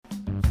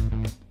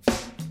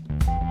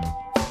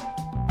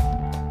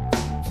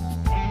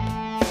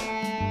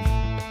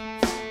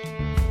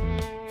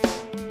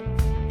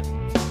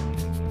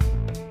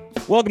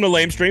Welcome to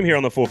Lamestream here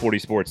on the 440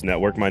 Sports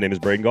Network. My name is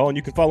Braden Gall, and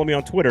you can follow me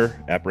on Twitter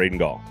at Braden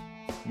Gall.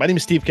 My name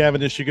is Steve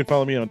Cavendish. You can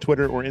follow me on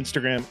Twitter or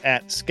Instagram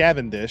at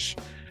Scavendish.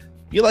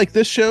 You like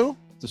this show?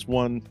 This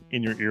one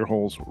in your ear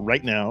holes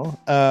right now.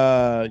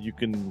 You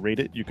can rate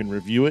it, you can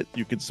review it,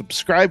 you can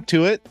subscribe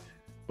to it,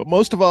 but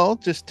most of all,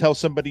 just tell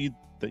somebody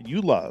that you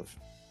love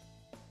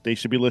they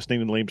should be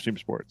listening to Lamestream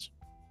Sports.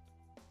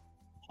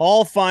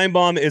 Paul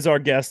Finebaum is our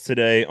guest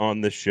today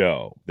on the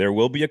show. There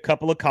will be a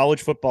couple of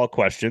college football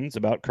questions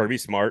about Kirby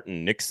Smart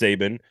and Nick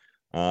Saban.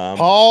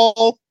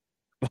 Paul,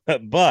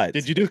 but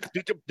did you do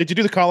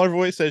the caller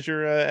voice as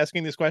you're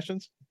asking these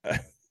questions?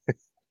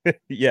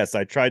 Yes,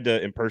 I tried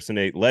to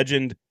impersonate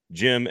Legend,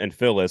 Jim, and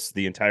Phyllis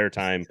the entire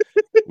time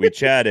we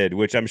chatted,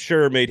 which I'm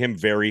sure made him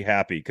very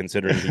happy,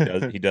 considering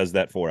he does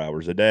that 4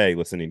 hours a day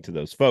listening to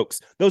those folks,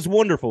 those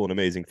wonderful and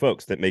amazing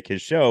folks that make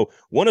his show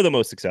one of the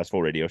most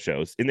successful radio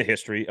shows in the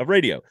history of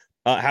radio.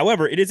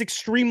 However, it is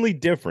extremely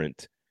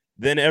different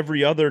than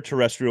every other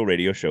terrestrial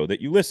radio show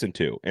that you listen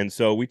to. And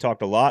so we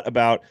talked a lot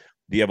about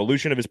the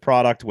evolution of his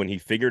product when he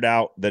figured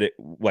out that it,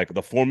 like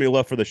the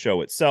formula for the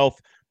show itself.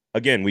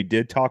 Again, we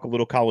did talk a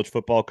little college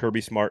football,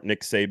 Kirby Smart,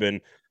 Nick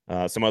Saban,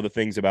 some other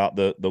things about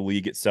the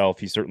league itself.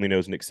 He certainly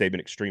knows Nick Saban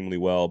extremely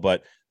well,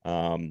 but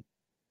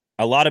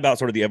a lot about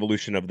sort of the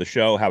evolution of the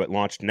show, how it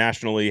launched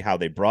nationally, how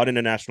they brought in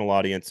a national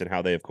audience, and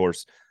how they, of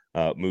course,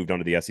 moved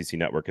onto the SEC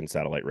network and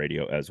satellite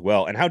radio as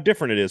well, and how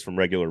different it is from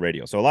regular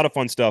radio. So a lot of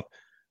fun stuff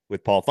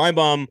with Paul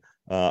Finebaum.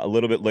 A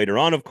little bit later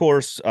on, of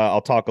course,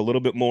 I'll talk a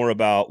little bit more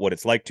about what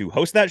it's like to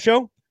host that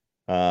show.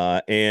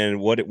 And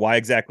why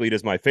exactly it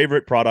is my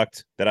favorite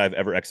product that I've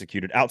ever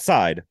executed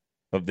outside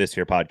of this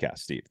here podcast,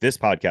 Steve. This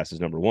podcast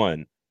is number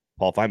one.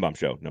 Paul Finebaum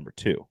show number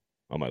two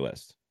on my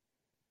list.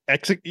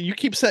 You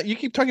keep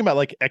talking about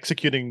like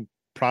executing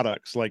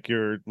products like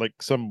you're like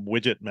some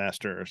widget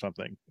master or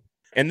something.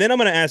 And then I'm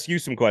going to ask you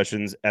some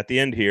questions at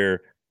the end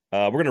here.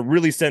 We're going to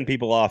really send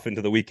people off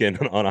into the weekend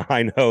on a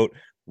high note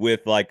with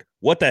like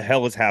what the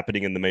hell is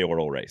happening in the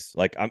mayoral race.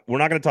 Like we're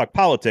not going to talk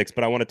politics,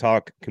 but I want to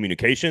talk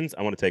communications.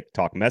 I want to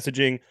talk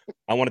messaging.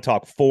 I want to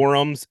talk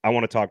forums. I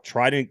want to talk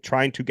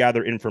trying to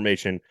gather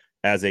information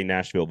as a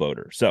Nashville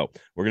voter. So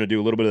we're going to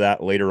do a little bit of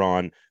that later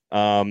on.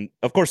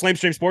 Of course,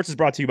 Lamestream Sports is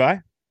brought to you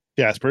by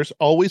Jaspers,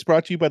 always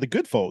brought to you by the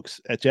good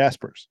folks at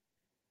Jaspers.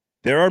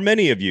 There are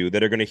many of you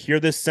that are going to hear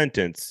this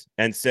sentence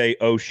and say,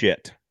 oh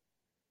shit.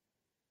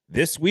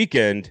 This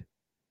weekend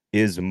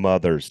is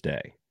Mother's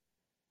Day.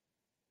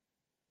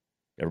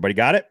 Everybody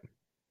got it?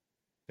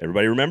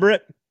 Everybody remember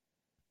it?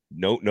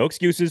 No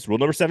excuses. Rule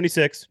number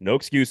 76. No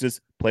excuses.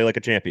 Play like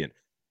a champion.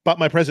 Bought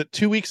my present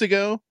 2 weeks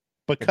ago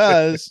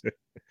because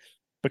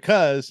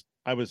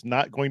I was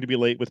not going to be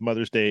late with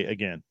Mother's Day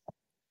again.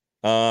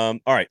 All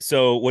right.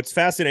 So what's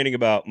fascinating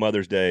about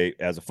Mother's Day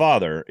as a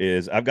father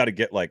is I've got to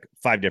get like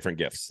 5 different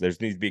gifts. There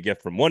needs to be a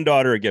gift from one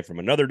daughter, a gift from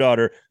another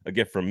daughter, a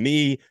gift from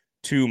me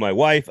to my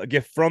wife, a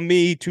gift from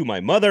me to my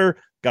mother.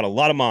 Got a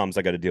lot of moms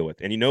I got to deal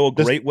with. And you know,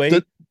 great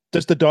way.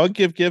 Does the dog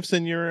give gifts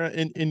in your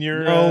in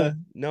your?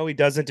 No, he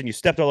doesn't. And you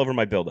stepped all over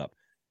my buildup.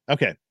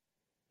 Okay.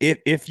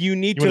 If you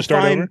need to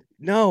start over?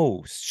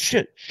 No,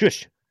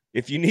 shush.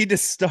 If you need to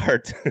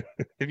start,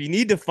 if you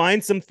need to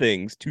find some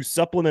things to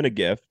supplement a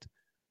gift,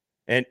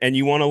 and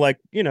you want to like,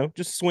 you know,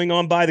 just swing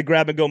on by the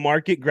grab and go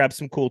market, grab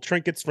some cool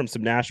trinkets from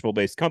some Nashville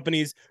based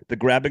companies. The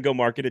grab and go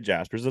market at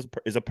Jaspers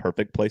is a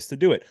perfect place to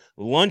do it.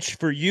 Lunch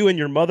for you and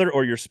your mother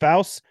or your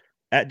spouse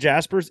at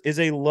Jaspers is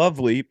a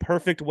lovely,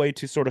 perfect way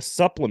to sort of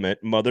supplement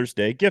Mother's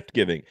Day gift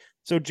giving.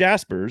 So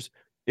Jaspers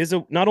is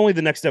not only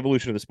the next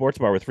evolution of the sports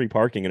bar with free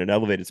parking and an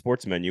elevated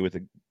sports menu with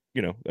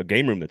a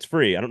game room that's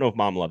free. I don't know if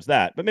mom loves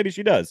that, but maybe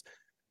she does.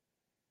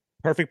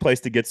 Perfect place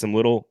to get some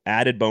little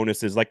added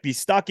bonuses like the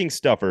stocking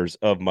stuffers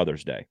of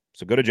Mother's Day.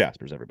 So go to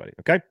Jaspers, everybody.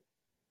 Okay.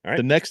 All right.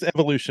 The next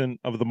evolution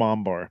of the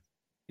mom bar.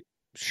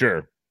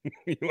 Sure.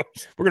 We're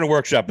going to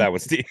workshop that one,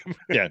 Steve.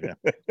 Yeah.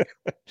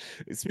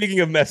 Speaking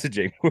of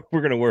messaging,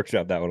 we're going to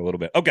workshop that one a little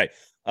bit. Okay.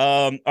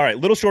 All right.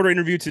 Little shorter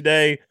interview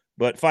today,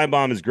 but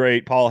Finebaum is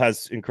great. Paul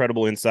has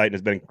incredible insight and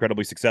has been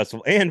incredibly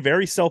successful and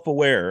very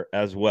self-aware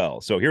as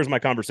well. So here's my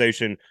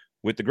conversation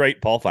with the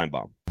great Paul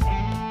Finebaum.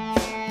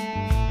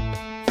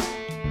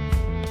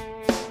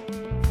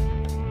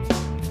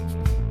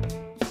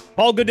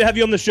 Paul, good to have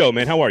you on the show,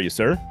 man. How are you,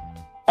 sir?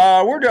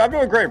 I'm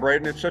doing great,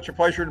 Braden. It's such a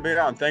pleasure to be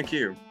on. Thank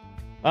you.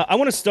 I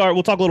want to start.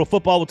 We'll talk a little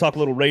football. We'll talk a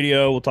little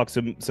radio. We'll talk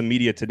some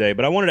media today.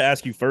 But I wanted to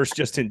ask you first,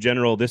 just in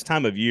general, this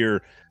time of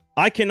year,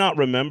 I cannot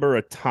remember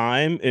a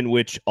time in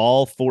which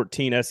all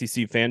 14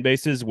 SEC fan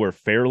bases were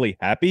fairly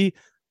happy.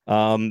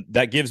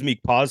 That gives me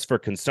pause for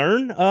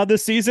concern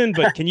this season.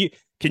 But can you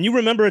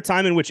remember a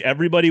time in which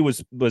everybody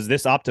was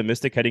this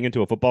optimistic heading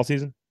into a football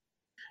season?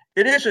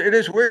 It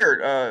is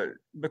weird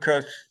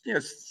because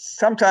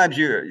sometimes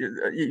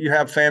you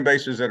have fan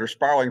bases that are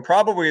spiraling.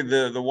 Probably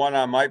the one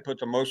I might put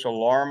the most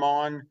alarm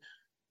on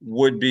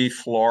would be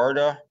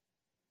Florida,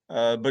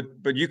 but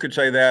you could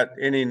say that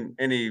any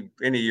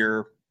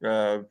year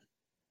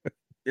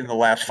in the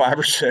last 5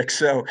 or 6.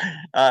 So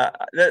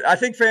I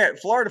think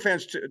Florida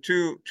fans,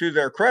 to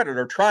their credit,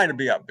 are trying to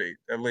be upbeat,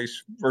 at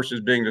least, versus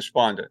being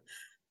despondent.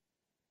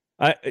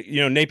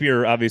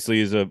 Napier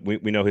obviously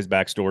we know his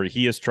backstory.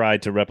 He has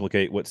tried to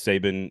replicate what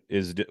Saban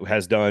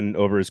has done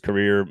over his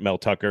career. Mel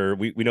Tucker,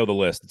 we know the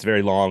list. It's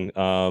very long,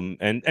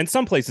 and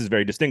some places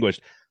very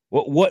distinguished.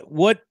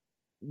 What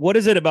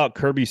is it about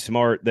Kirby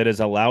Smart that has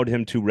allowed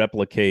him to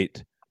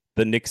replicate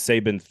the Nick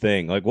Saban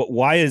thing? Like,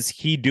 why is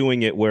he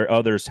doing it where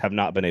others have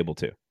not been able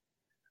to?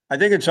 I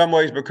think in some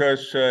ways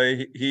because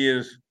he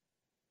is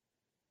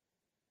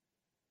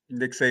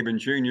Nick Saban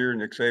Jr.,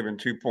 Nick Saban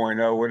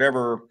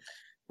 2.0,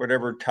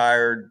 whatever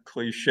tired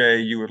cliche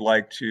you would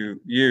like to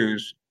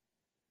use.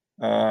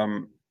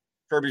 Um,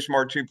 Kirby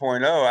Smart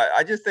 2.0.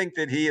 I just think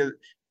that he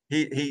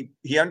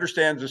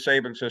understands the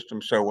Saban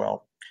system so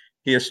well.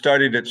 He has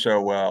studied it so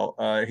well.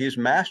 He's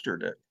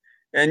mastered it.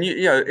 And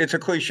it's a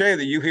cliche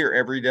that you hear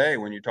every day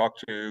when you talk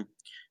to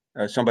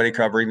somebody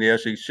covering the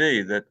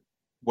SEC, that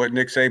what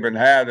Nick Saban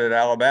had at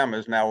Alabama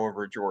is now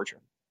over at Georgia.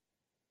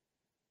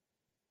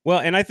 Well,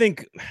 and I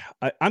think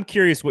I'm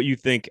curious what you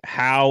think,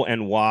 how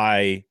and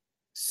why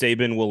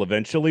Saban will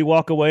eventually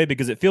walk away,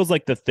 because it feels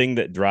like the thing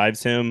that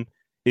drives him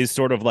is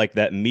sort of like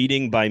that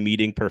meeting by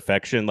meeting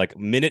perfection, like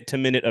minute to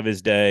minute of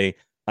his day.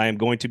 I am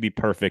going to be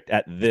perfect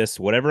at this.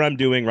 Whatever I'm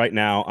doing right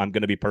now, I'm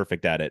going to be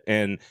perfect at it.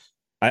 And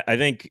I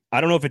think,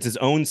 I don't know if it's his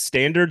own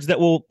standards that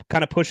will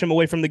kind of push him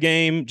away from the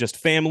game, just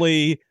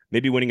family,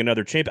 maybe winning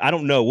another champion. I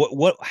don't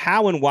know.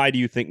 How and why do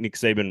you think Nick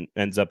Saban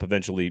ends up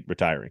eventually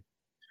retiring?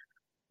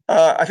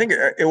 I think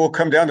it will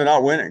come down to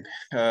not winning.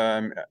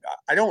 I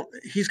don't.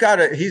 He's got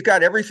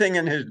everything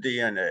in his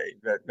DNA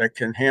that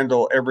can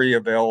handle every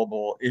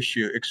available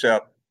issue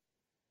except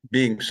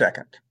being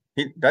second.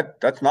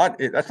 That's not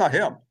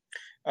him.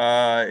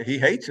 He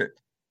hates it.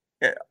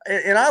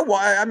 And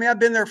I mean, I've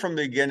been there from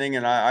the beginning,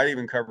 and I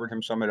even covered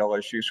him some at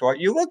LSU. So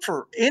you look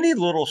for any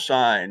little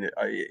sign.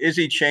 Is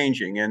he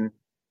changing? And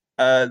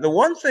the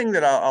one thing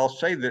that I'll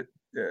say that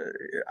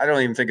I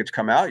don't even think it's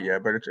come out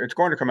yet, but it's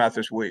going to come out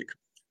this week,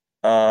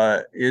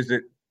 is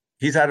that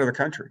he's out of the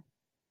country.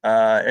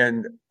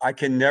 And I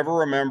can never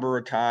remember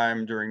a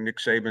time during Nick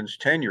Saban's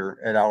tenure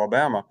at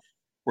Alabama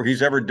where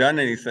he's ever done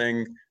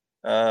anything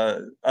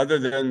other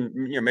than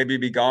maybe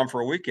be gone for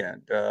a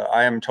weekend.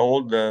 I am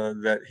told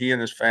that he and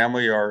his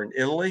family are in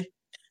Italy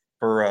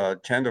for a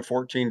 10 to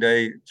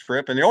 14-day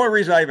trip. And the only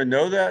reason I even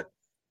know that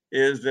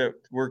is that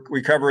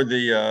we cover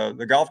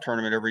the golf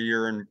tournament every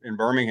year in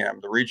Birmingham,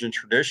 the region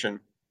tradition.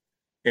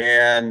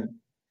 And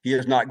he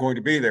is not going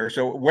to be there.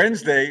 So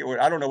Wednesday,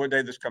 I don't know what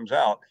day this comes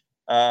out,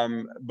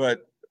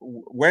 but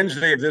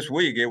Wednesday of this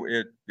week,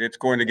 it's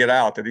going to get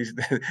out that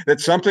that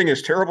something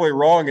is terribly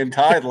wrong in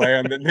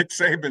Thailand, that Nick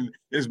Saban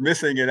is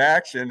missing in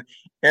action,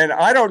 and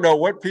I don't know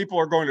what people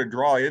are going to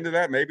draw into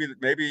that. Maybe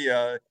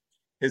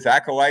his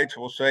acolytes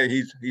will say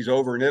he's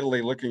over in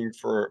Italy looking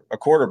for a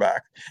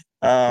quarterback,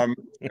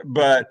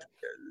 but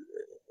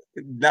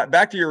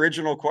back to your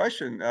original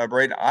question,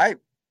 Braden. I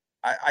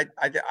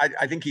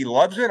think he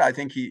loves it. I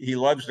think he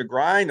loves the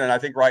grind, and I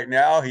think right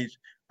now he's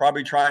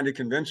probably trying to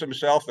convince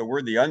himself that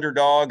we're the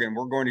underdog and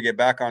we're going to get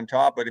back on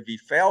top. But if he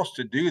fails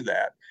to do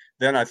that,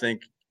 then I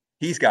think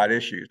he's got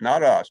issues,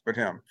 not us, but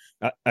him.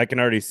 I can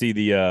already see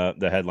the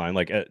headline,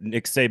 like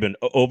Nick Saban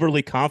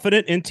overly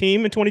confident in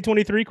team in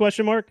 2023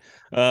 question mark.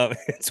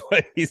 It's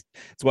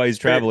why he's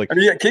traveling. I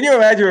mean, can you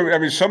imagine? I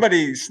mean,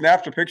 somebody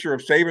snapped a picture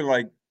of Saban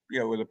like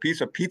with a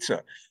piece of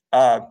pizza,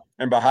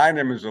 and behind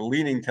him is a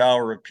leaning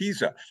tower of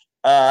Pisa.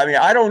 I mean,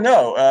 I don't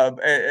know,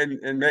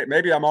 and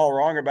maybe I'm all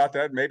wrong about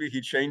that. Maybe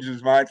he changed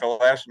his mind for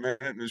the last minute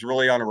and is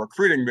really on a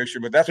recruiting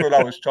mission. But that's what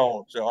I was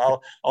told,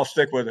 so I'll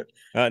stick with it.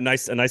 A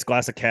nice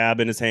glass of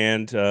cab in his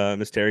hand.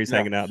 Miss Terry's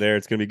hanging out there.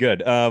 It's gonna be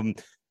good.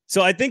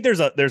 So I think there's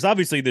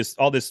obviously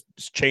all this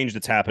change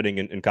that's happening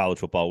in college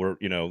football. Where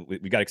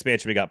we got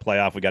expansion, we got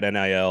playoff, we got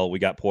NIL, we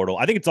got portal.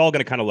 I think it's all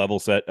going to kind of level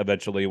set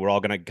eventually. We're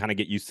all going to kind of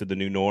get used to the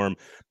new norm.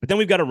 But then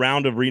we've got a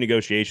round of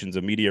renegotiations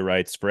of media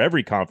rights for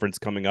every conference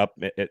coming up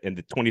in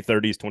the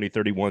 2030s,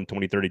 2031,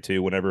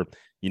 2032. Whenever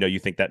you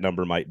think that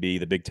number might be,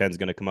 the Big Ten's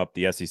going to come up.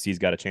 The SEC's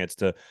got a chance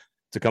to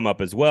come up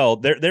as well.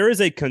 There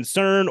is a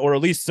concern, or at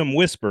least some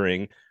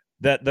whispering,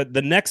 that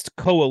the next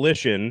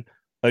coalition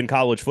in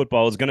college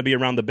football is going to be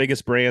around the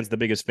biggest brands, the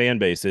biggest fan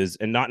bases,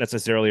 and not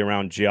necessarily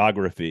around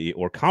geography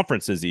or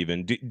conferences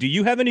even. Do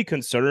you have any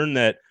concern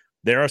that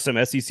there are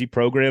some SEC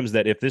programs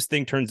that if this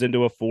thing turns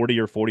into a 40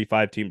 or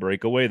 45 team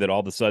breakaway, that all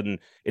of a sudden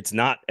it's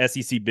not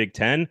SEC Big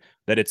Ten,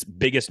 that it's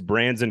biggest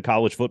brands in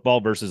college football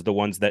versus the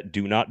ones that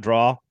do not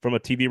draw from a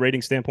TV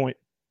rating standpoint?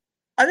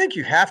 I think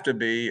you have to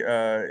be,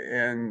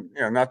 and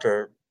not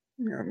to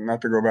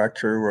go back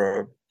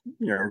to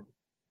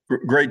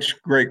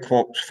great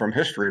quotes from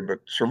history, but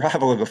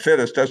survival of the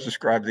fittest does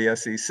describe the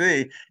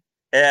SEC.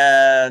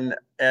 And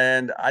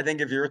I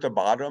think if you're at the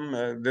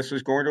bottom, this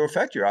is going to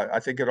affect you. I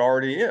think it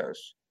already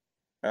is.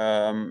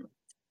 I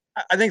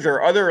think there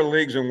are other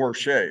leagues in worse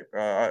shape,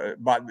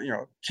 but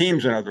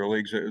teams in other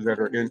leagues that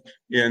are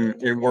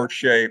in worse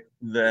shape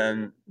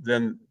than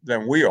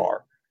we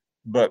are.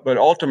 But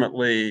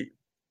ultimately,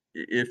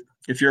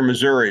 if you're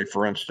Missouri,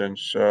 for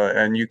instance,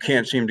 and you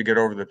can't seem to get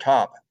over the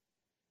top,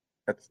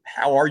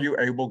 how are you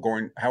ever able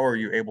going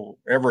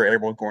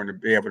to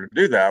be able to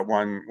do that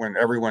when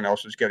everyone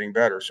else is getting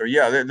better? So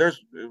yeah,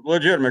 there's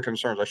legitimate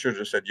concerns. I should have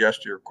just said yes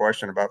to your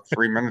question about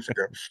 3 minutes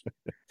ago.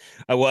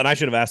 Well, and I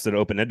should have asked an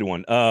open-ended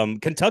one.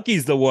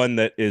 Kentucky's the one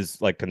that is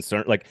like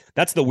concerned. Like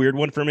that's the weird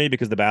one for me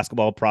because the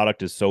basketball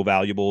product is so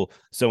valuable,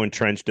 so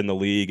entrenched in the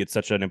league. It's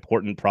such an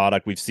important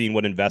product. We've seen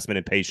what investment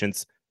and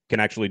patience can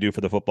actually do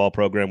for the football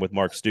program with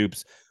Mark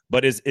Stoops.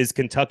 But is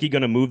Kentucky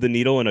going to move the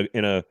needle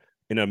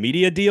in a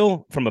media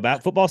deal from a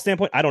football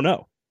standpoint? I don't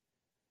know.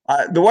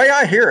 The way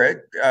I hear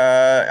it,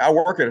 I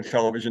work at a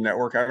television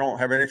network. I don't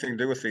have anything to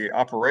do with the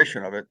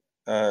operation of it.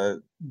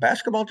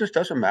 Basketball just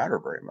doesn't matter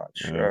very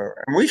much.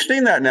 And we've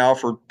seen that now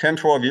for 10,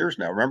 12 years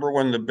now. Remember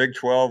when the Big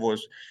 12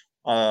 was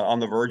on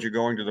the verge of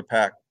going to the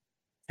Pac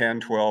 10,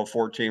 12,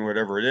 14,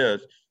 whatever it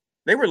is?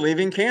 They were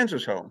leaving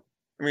Kansas home.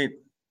 I mean,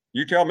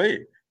 you tell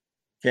me,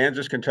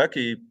 Kansas,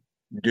 Kentucky,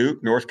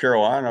 Duke, North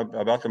Carolina,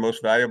 about the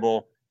most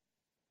valuable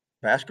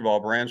basketball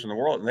brands in the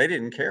world, and they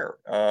didn't care.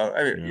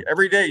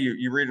 Every day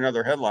you read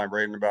another headline,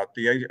 Braden, about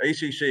the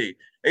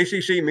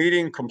ACC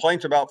meeting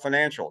complaints about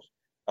financials.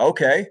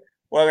 Okay,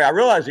 well, I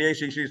realize the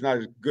ACC is not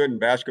as good in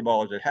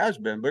basketball as it has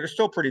been, but it's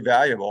still pretty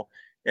valuable.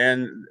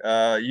 And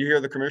you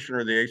hear the commissioner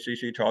of the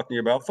ACC talking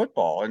about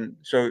football, and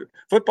so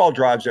football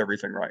drives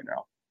everything right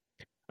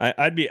now.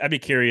 I'd be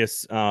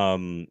curious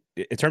in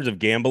terms of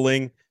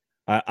gambling.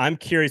 I'm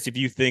curious if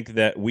you think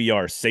that we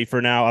are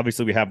safer now.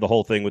 Obviously, we have the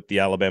whole thing with the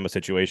Alabama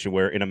situation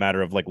where in a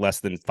matter of like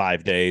less than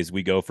 5 days,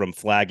 we go from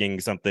flagging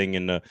something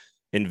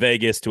in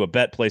Vegas to a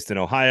bet placed in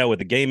Ohio with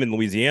a game in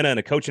Louisiana and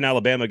a coach in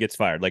Alabama gets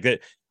fired. Like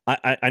that,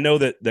 I know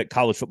that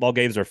college football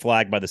games are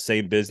flagged by the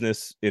same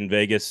business in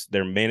Vegas.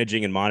 They're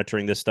managing and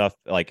monitoring this stuff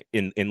like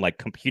in like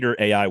computer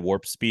AI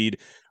warp speed.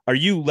 Are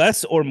you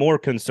less or more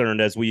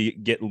concerned as we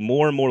get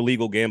more and more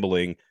legal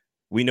gambling?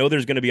 We know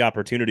there's going to be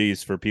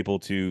opportunities for people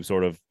to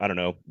sort of, I don't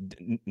know,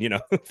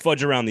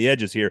 fudge around the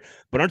edges here.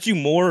 But don't you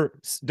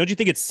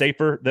think it's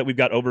safer that we've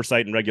got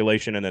oversight and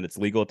regulation and that it's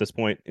legal at this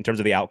point in terms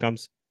of the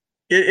outcomes?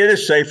 It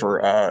is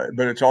safer,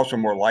 but it's also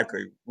more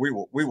likely we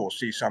will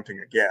see something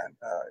again.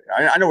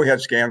 I know we had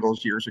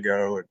scandals years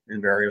ago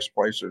in various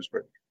places,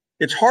 but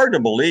it's hard to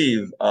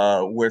believe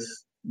with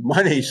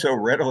money so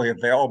readily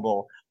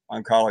available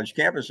on college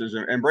campuses.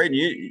 And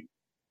Braden,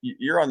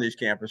 you're on these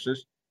campuses.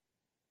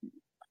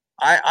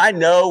 I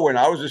know when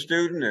I was a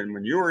student and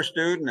when you were a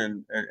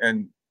student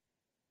and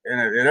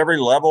at every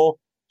level,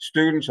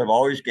 students have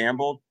always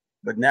gambled,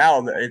 but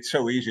now it's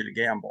so easy to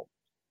gamble.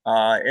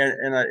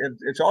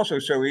 It's also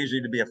so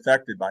easy to be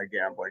affected by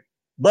gambling.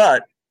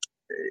 But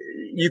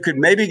you could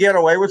maybe get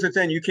away with it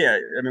then. You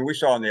can't. I mean, we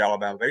saw in the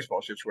Alabama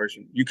baseball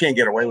situation, you can't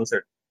get away with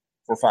it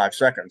for 5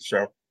 seconds.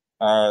 So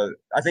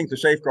I think the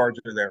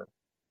safeguards are there.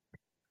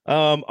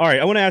 All right.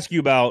 I want to ask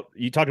you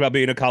you talked about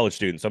being a college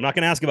student, so I'm not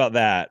going to ask about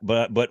that,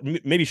 but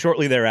maybe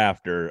shortly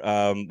thereafter,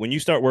 when you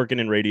start working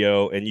in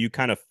radio and you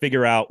kind of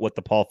figure out what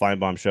the Paul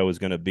Finebaum show is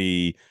going to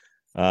be,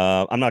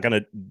 I'm not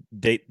going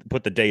to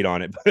put the date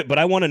on it, but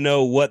I want to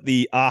know what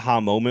the aha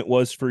moment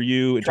was for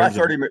you. Try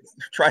 30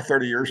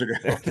 years ago.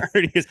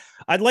 30 years.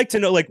 I'd like to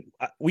know, like,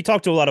 we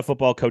talk to a lot of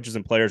football coaches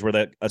and players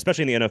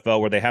especially in the NFL,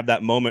 where they have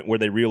that moment where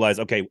they realize,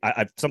 okay,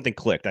 I've something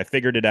clicked. I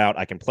figured it out.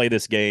 I can play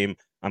this game.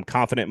 I'm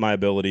confident in my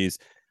abilities.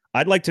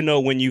 I'd like to know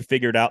when you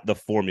figured out the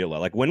formula.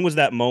 Like, when was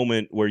that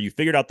moment where you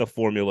figured out the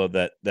formula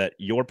that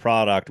your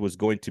product was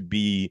going to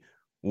be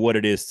what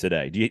it is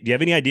today? Do you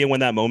have any idea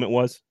when that moment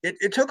was?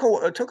 It took a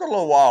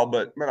little while,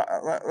 but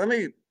let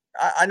me.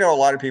 I know a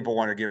lot of people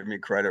want to give me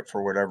credit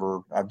for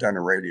whatever I've done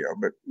in radio,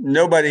 but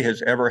nobody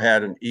has ever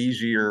had an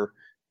easier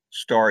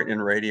start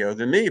in radio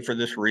than me for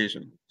this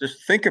reason.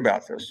 Just think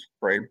about this,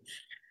 right?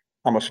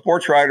 I'm a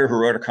sports writer who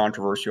wrote a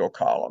controversial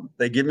column.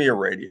 They give me a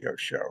radio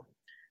show.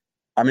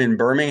 I'm in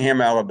Birmingham,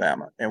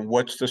 Alabama. And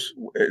what's this?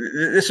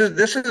 This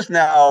is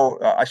now,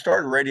 I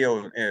started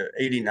radio in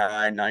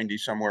 89, 90,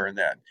 somewhere in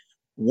that.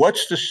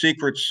 What's the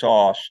secret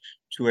sauce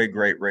to a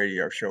great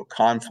radio show?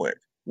 Conflict.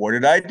 What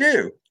did I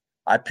do?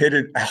 I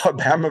pitted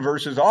Alabama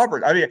versus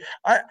Auburn. I mean,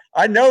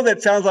 I know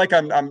that sounds like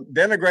I'm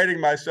denigrating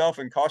myself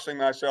and costing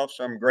myself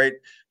some great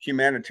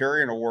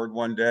humanitarian award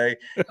one day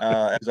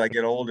as I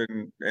get old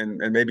and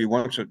maybe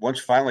once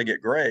finally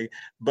get gray.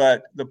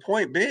 But the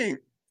point being,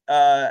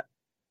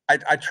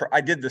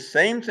 I did the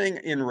same thing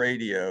in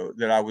radio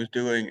that I was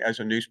doing as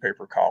a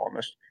newspaper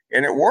columnist,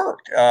 and it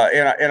worked.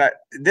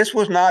 This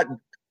was not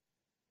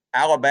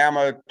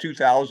Alabama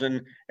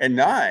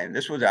 2009.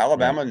 This was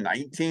Alabama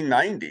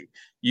 1990.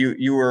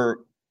 You were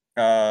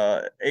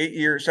 8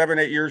 years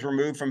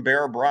removed from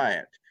Bear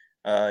Bryant.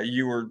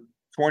 You were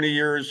 20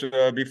 years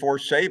before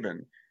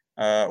Saban,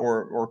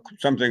 or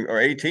something,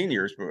 or 18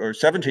 years or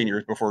 17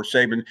 years before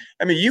Saban.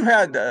 I mean, you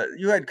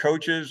had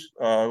coaches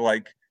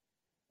like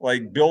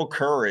Bill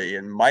Curry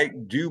and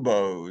Mike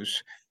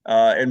Dubose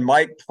and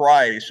Mike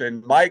Price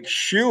and Mike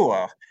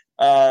Shua,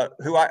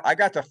 who I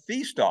got to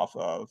feast off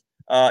of.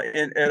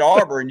 At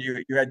Auburn,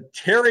 you had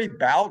Terry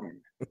Bowden.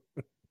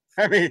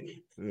 I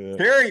mean,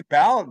 Terry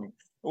Bowden.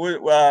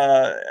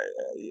 Tommy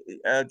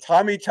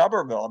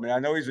Tuberville. I mean, I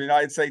know he's a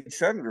United States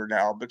senator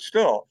now, but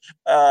still.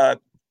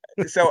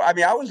 So I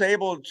mean, I was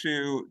able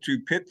to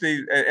pit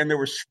the, and there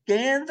was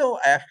scandal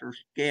after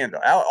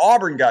scandal.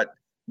 Auburn got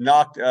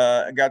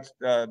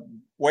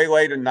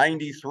waylaid in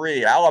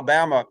 '93.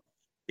 Alabama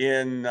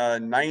in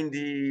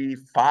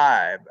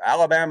 '95.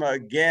 Alabama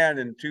again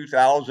in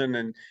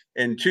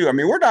 2002. I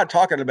mean, we're not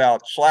talking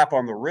about slap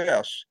on the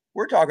wrist.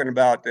 We're talking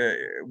about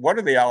what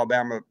are the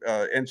Alabama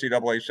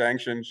NCAA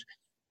sanctions?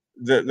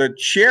 The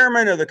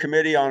chairman of the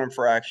committee on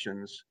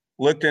infractions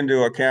looked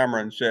into a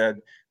camera and said,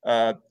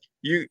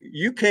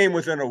 you came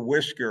within a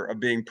whisker of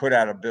being put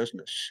out of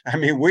business. I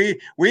mean, we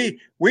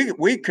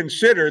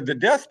considered the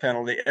death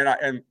penalty,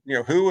 and you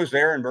know who was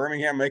there in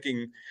Birmingham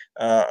making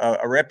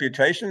a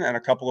reputation and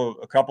a couple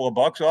of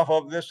bucks off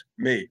of this?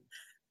 Me.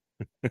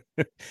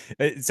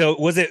 So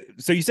was it?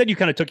 So you said you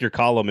kind of took your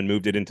column and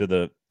moved it into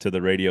the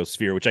radio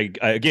sphere, which I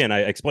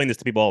explain this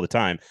to people all the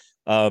time.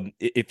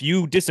 If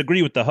you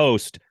disagree with the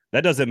host,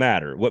 that doesn't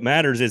matter. What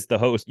matters is the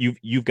host.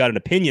 You've got an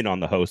opinion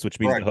on the host,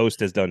 which means the host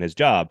has done his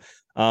job.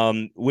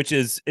 Which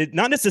is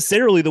not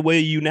necessarily the way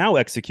you now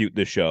execute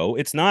the show.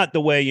 It's not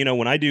the way,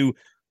 when I do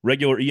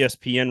regular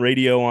ESPN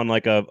radio on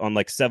like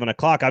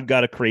 7:00, I've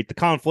got to create the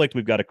conflict.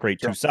 We've got to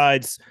create two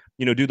sides,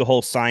 do the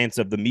whole science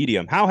of the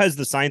medium. How has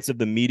the science of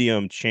the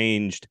medium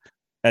changed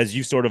as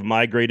you sort of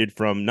migrated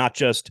from not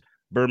just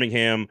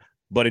Birmingham,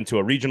 but into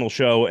a regional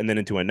show and then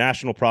into a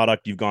national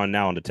product? You've gone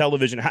now onto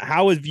television.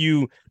 How have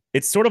you,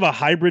 it's sort of a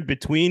hybrid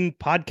between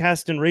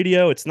podcast and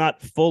radio. It's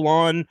not full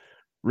on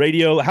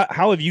radio.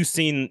 How have you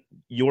seen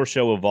your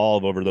show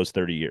evolve over those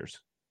 30 years?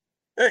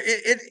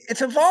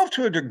 It's evolved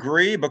to a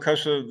degree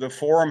because of the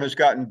forum has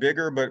gotten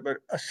bigger, but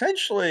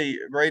essentially,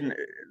 Braden,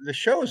 the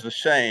show is the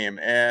same.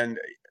 And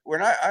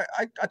when I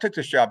took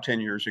this job 10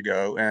 years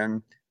ago,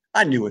 and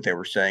I knew what they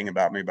were saying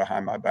about me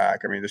behind my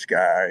back. I mean, this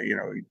guy, he's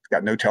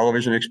got no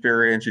television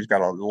experience. He's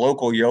got a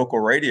local yokel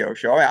radio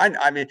show.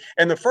 I mean,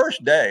 and the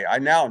first day, I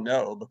now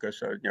know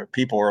because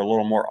people are a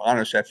little more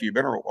honest after you've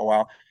been a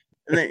while.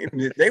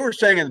 They were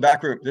saying in the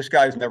back room, this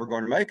guy's never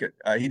going to make it.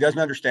 He doesn't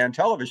understand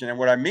television. And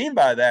what I mean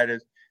by that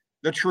is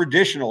the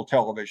traditional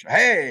television.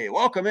 Hey,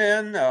 welcome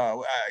in.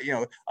 I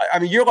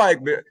mean, you're like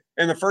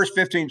in the first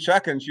 15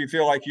 seconds, you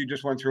feel like you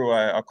just went through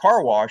a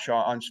car wash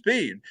on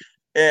speed.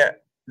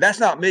 That's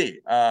not me.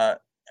 I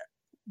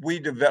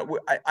think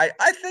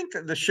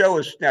that the show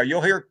is now.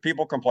 You'll hear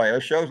people complain. The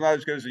show's not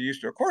as good as it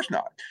used to. Of course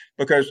not,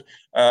 because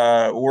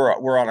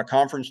we're on a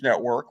conference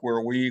network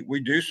where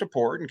we do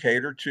support and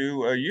cater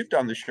to. You've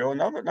done the show a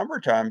number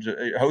of times,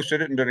 hosted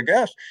it and been a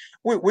guest.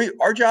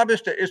 Our job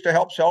is to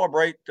help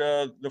celebrate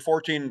the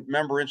 14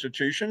 member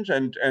institutions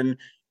and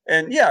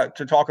yeah,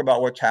 to talk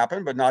about what's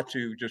happened, but not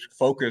to just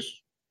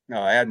focus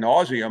ad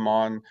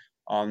nauseum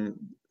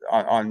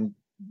on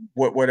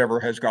whatever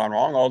has gone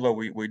wrong, although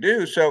we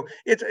do. So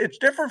it's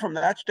different from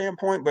that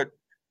standpoint. But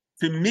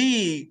to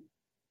me,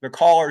 the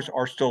callers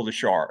are still the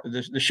star.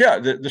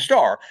 The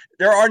star.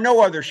 There are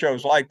no other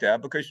shows like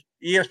that because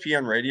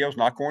ESPN Radio is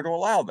not going to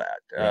allow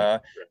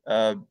that.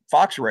 Right.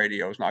 Fox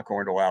Radio is not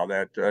going to allow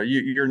that.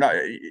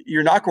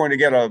 You're not going to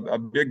get a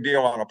big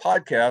deal on a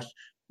podcast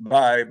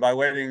by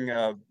letting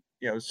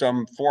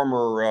some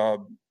former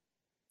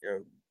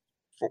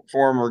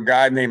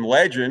guy named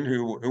Legend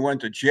who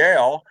went to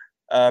jail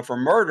for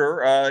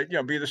murder,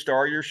 be the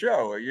star of your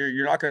show.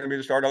 You're not going to be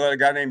the star. To let a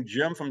guy named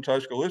Jim from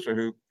Tuscaloosa,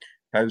 who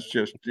has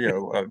just,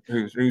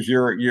 who's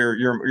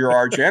your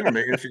arch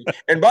enemy.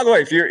 And by the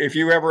way, if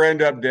you ever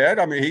end up dead,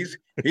 I mean,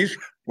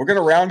 we're going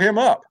to round him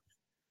up.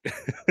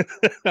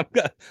 I'm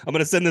going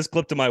to send this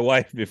clip to my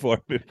wife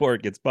before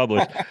it gets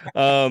published.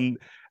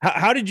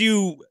 How did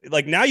you,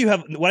 like, now you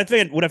have, what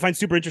I find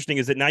super interesting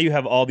is that now you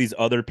have all these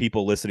other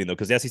people listening, though,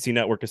 because the SEC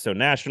network is so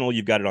national.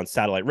 You've got it on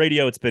satellite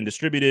radio. It's been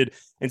distributed.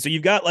 And so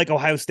you've got like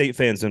Ohio State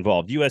fans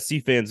involved,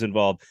 USC fans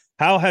involved.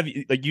 How have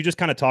you, like, you just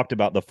kind of talked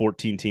about the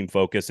 14 team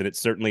focus, and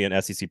it's certainly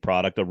an SEC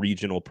product, a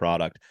regional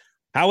product.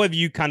 How have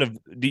you kind of,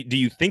 do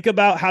you think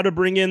about how to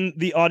bring in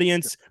the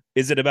audience?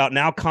 Is it about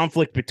now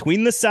conflict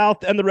between the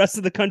South and the rest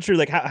of the country?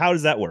 Like, how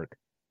does that work?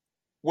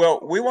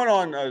 Well, we went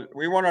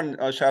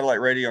on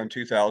satellite radio in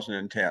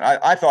 2010.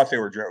 I thought they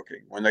were joking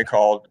when they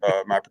called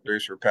my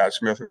producer Pat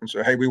Smith and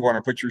said, "Hey, we want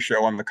to put your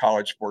show on the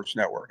College Sports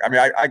Network." I mean,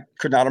 I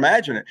could not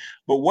imagine it.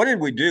 But what did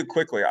we do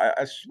quickly?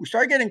 We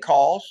started getting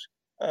calls,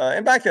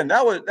 and back then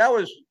that was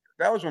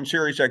when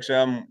Sirius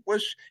XM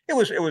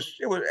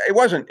it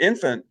wasn't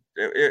infant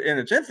in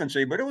its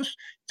infancy, but it's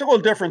a little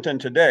different than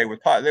today.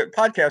 With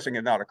podcasting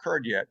had not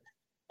occurred yet.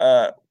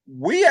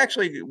 We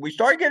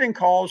started getting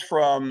calls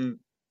from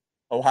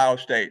Ohio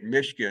State,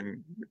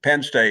 Michigan,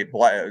 Penn State.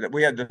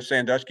 We had the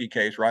Sandusky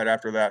case right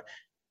after that.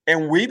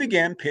 And we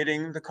began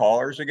pitting the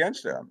callers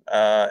against them.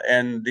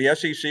 And the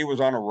SEC was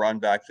on a run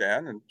back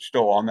then and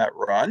still on that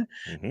run.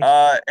 Mm-hmm.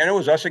 And it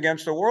was us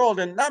against the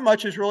world. And not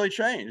much has really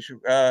changed.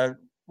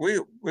 We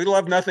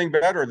love nothing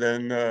better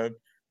than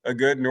a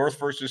good North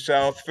versus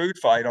South food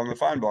fight on the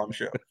Finebaum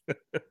show.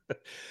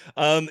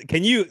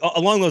 Can you,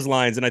 along those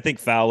lines, and I think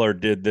Fowler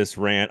did this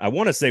rant, I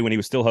want to say when he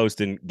was still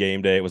hosting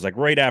Game Day, it was like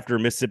right after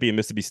Mississippi and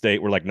Mississippi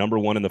State were like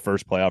 #1 in the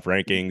first playoff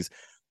rankings.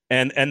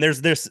 And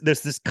there's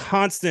this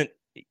constant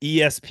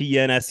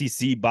ESPN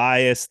SEC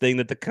bias thing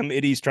that the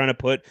committee's trying to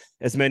put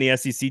as many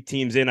SEC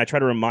teams in. I try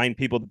to remind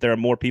people that there are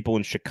more people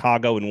in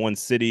Chicago in one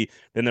city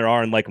than there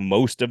are in like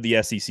most of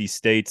the SEC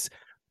states.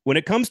 When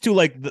it comes to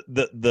like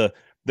the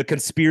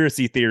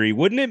conspiracy theory,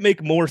 wouldn't it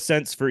make more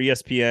sense for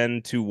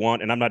ESPN to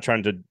want, and I'm not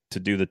trying to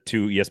do the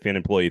two ESPN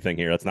employee thing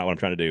here. That's not what I'm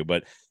trying to do.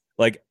 But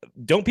like,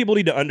 don't people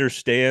need to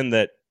understand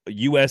that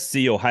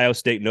USC, Ohio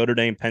State, Notre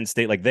Dame, Penn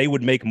State, like they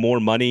would make more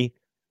money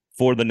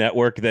for the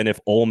network than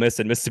if Ole Miss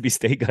and Mississippi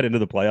State got into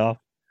the playoff?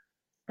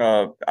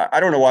 I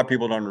don't know why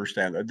people don't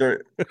understand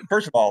that.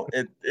 First of all,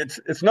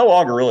 it's no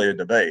longer really a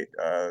debate.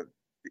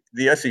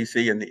 The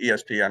SEC and the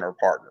ESPN are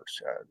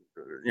partners.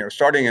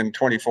 Starting in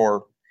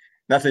 24,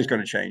 nothing's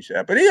going to change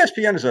that. But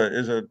ESPN is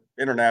a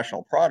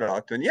international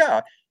product, and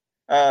yeah,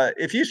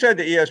 if you said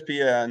to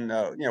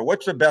ESPN,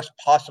 what's the best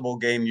possible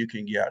game you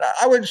can get,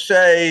 I would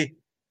say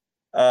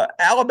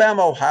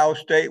Alabama, Ohio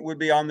State would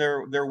be on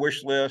their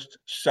wish list.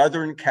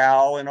 Southern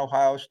Cal and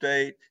Ohio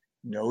State,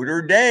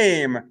 Notre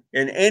Dame,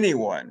 and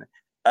anyone.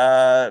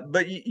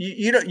 But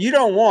you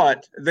don't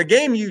want the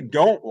game you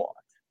don't want,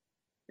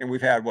 and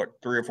we've had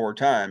 3 or 4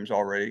 times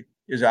already,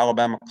 is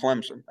Alabama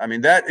Clemson. I mean,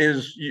 that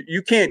is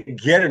you can't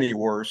get any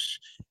worse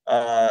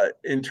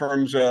in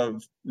terms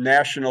of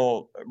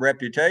national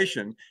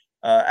reputation.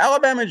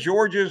 Alabama,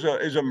 Georgia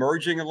is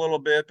emerging a little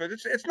bit, but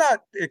it's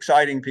not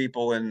exciting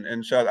people.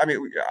 And so, I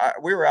mean,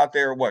 we were out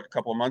there a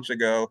couple of months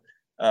ago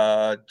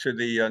to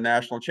the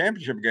national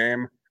championship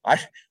game.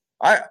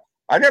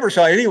 I never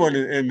saw anyone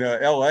in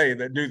L.A.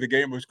 that knew the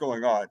game was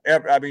going on.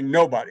 I mean,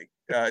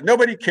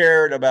 nobody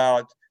cared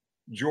about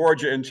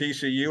Georgia and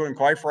TCU, and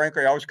quite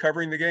frankly, I was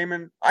covering the game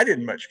and I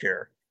didn't much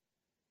care.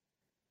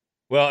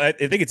 Well, I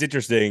think it's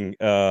interesting.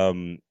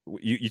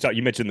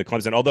 You mentioned the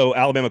Clemson, although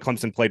Alabama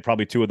Clemson played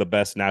probably 2 of the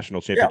best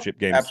national championship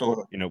games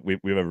absolutely.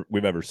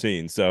 we've ever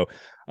seen. So,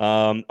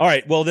 all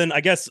right. Well, then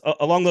I guess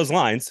along those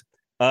lines,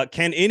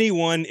 can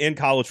anyone in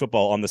college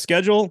football on the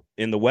schedule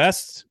in the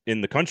West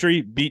in the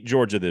country beat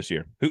Georgia this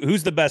year?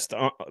 Who's the best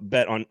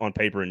bet on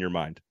paper in your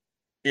mind?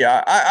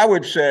 Yeah, I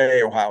would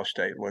say Ohio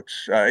State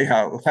looks.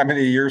 How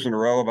many years in a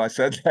row have I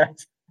said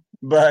that?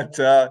 But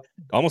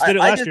almost did it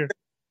last year.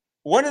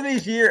 One of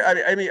these years,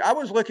 I mean, I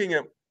was looking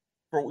at.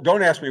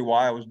 Don't ask me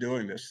why I was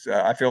doing this.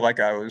 I feel like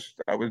I was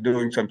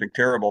doing something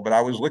terrible, but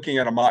I was looking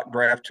at a mock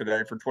draft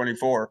today for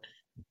 24,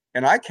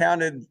 and I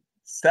counted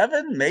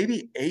 7,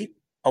 maybe 8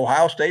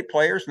 Ohio State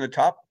players in the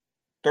top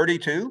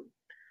 32.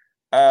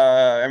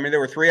 I mean, there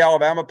were 3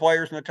 Alabama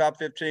players in the top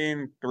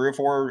 15, 3 or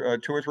 4,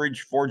 2 or 3,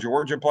 4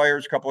 Georgia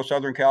players, a couple of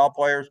Southern Cal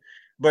players.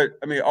 But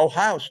I mean,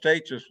 Ohio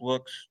State just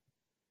looks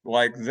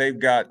like they've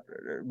got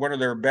one of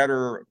their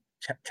better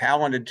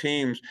talented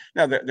teams.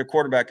 Now, the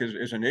quarterback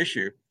is an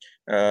issue,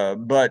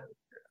 but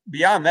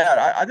beyond that,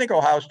 I think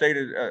Ohio State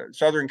is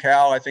Southern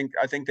Cal. I think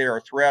they are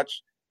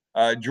threats.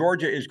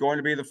 Georgia is going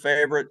to be the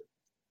favorite.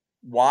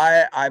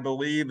 Why I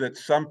believe that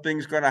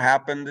something's going to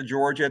happen to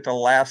Georgia at the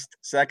last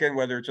second,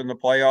 whether it's in the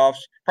playoffs,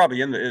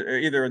 probably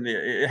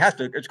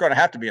it's going to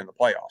have to be in the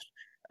playoffs.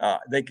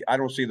 I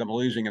don't see them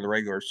losing in the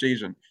regular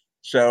season.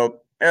 So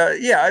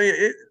yeah, I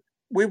mean,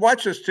 we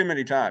watched this too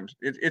many times.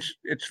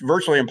 It's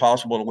virtually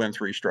impossible to win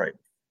 3 straight.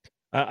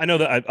 I know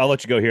that I'll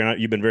let you go here,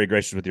 and you've been very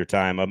gracious with your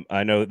time.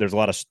 I know that there's a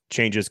lot of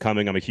changes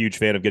coming. I'm a huge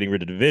fan of getting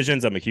rid of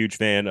divisions. I'm a huge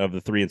fan of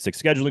the 3 and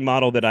 6 scheduling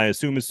model that I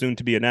assume is soon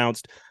to be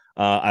announced.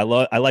 I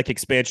like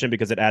expansion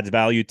because it adds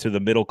value to the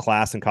middle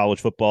class in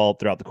college football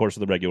throughout the course of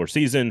the regular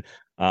season.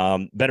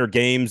 Better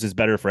games is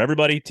better for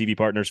everybody: TV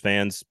partners,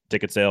 fans,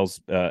 ticket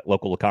sales,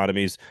 local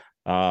economies,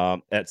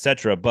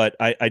 etc. But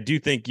I do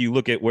think you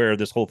look at where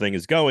this whole thing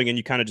is going, and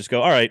you kind of just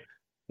go, all right,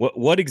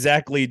 what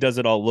exactly does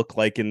it all look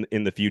like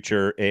in the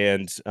future,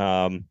 and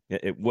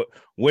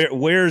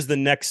where's the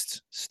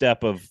next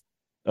step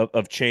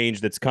of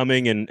change that's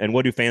coming, and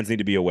what do fans need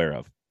to be aware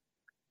of?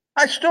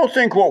 I still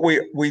think what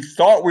we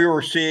thought we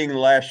were seeing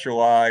last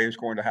July is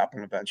going to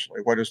happen eventually.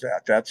 What is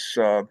that?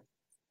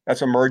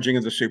 That's a merging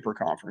of the super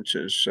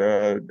conferences.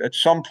 At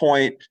some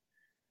point,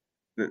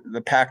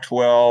 the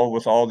Pac-12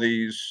 with all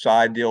these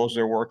side deals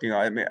they're working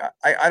on. I mean,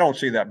 I don't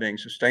see that being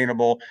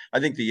sustainable. I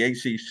think the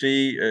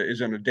ACC is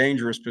in a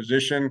dangerous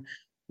position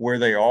where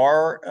they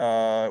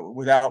are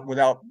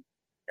without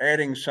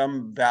adding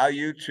some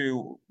value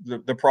to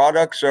the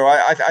product. So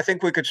I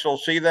think we could still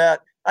see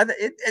that.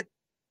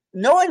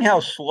 Knowing how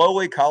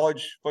slowly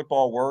college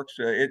football works,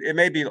 it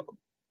may be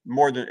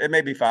it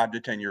may be 5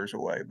 to 10 years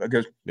away,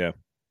 because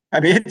I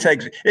mean,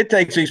 it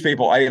takes these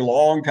people a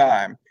long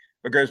time,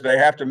 because they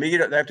have to they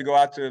have to go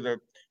out to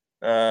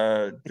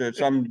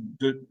some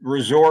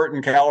resort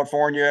in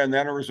California, and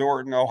then a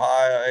resort in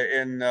Ohio,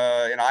 in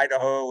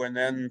Idaho, and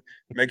then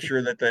make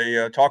sure that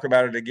they talk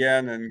about it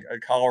again in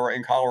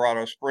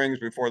Colorado Springs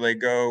before they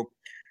go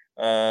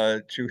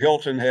to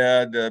Hilton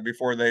Head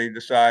before they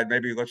decide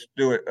maybe let's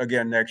do it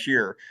again next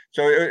year.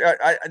 So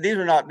these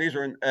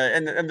are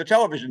and the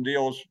television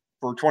deals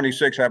for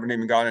 26 haven't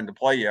even gone into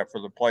play yet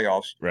for the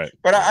playoffs. Right.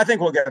 But I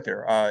think we'll get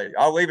there.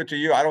 I'll leave it to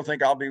you. I don't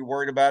think I'll be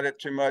worried about it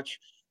too much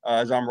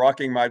as I'm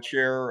rocking my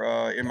chair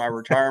in my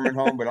retirement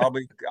home. But I'll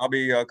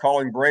be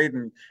calling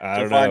Braden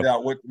to find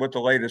out what the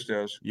latest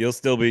is. You'll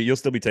still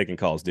be taking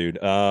calls, dude.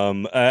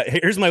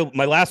 Here's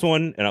my last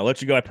one, and I'll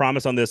let you go. I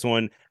promise on this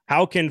one.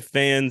 How can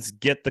fans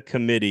get the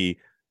committee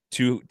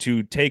to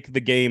take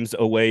the games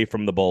away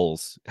from the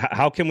bowls?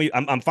 How can we?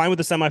 I'm fine with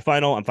the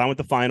semifinal. I'm fine with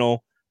the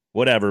final.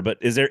 Whatever. But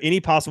is there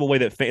any possible way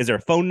that is there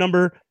a phone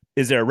number?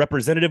 Is there a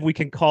representative we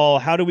can call?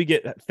 How do we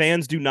get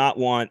fans do not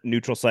want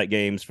neutral site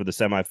games for the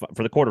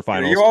for the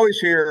quarterfinals? You always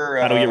hear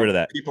how do we get rid of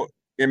that? People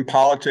in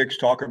politics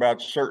talk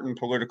about certain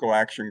political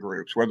action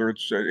groups, whether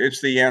it's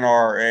the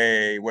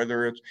NRA,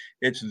 whether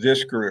it's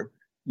this group.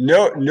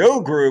 No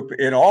group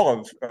in all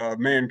of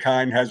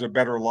mankind has a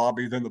better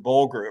lobby than the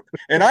bowl group,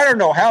 and I don't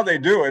know how they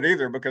do it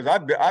either. Because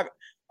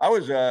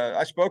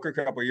I spoke a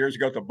couple of years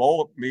ago at the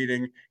bowl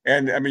meeting,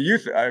 and I mean,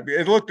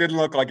 it didn't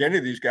look like any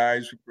of these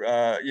guys,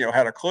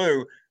 had a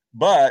clue.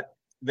 But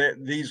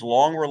these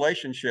long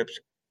relationships,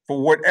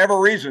 for whatever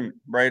reason,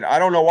 right? I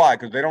don't know why,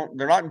 because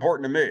they're not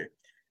important to me,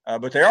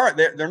 but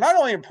they're not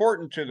only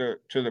important to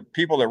the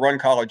people that run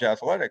college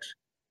athletics,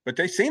 but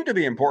they seem to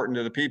be important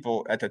to the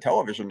people at the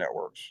television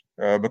networks,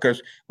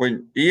 because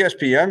when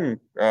ESPN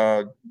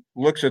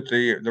looks at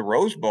the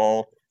Rose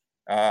Bowl,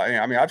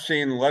 I mean, I've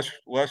seen less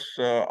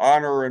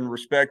honor and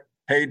respect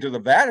paid to the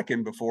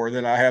Vatican before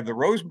than I have the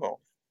Rose Bowl.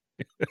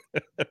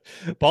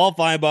 Paul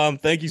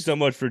Finebaum, thank you so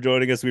much for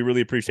joining us. We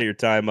really appreciate your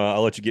time.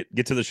 I'll let you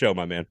get to the show,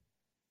 my man.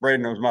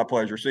 Braden, it was my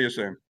pleasure. See you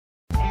soon.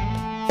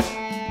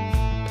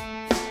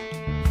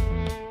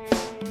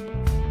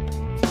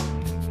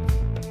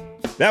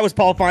 That was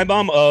Paul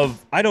Finebaum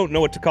of, I don't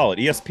know what to call it,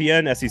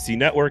 ESPN, SEC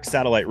Network,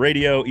 Satellite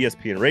Radio,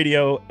 ESPN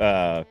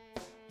Radio,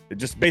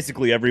 just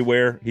basically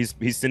everywhere. He's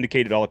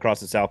syndicated all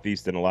across the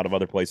Southeast and a lot of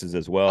other places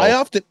as well. I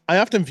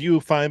often view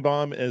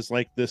Finebaum as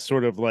like this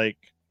sort of like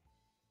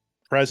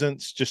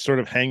presence just sort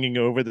of hanging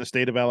over the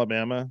state of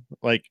Alabama.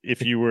 Like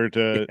if you were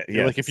to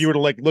yes. like if you were to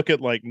like look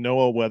at like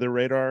NOAA weather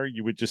radar,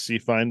 you would just see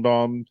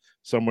Finebaum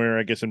somewhere,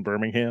 I guess, in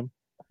Birmingham.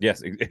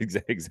 Yes,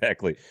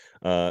 exactly.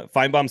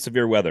 Finebaum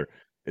Severe Weather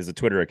is a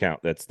Twitter account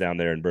that's down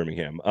there in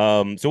Birmingham.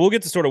 So we'll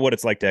get to sort of what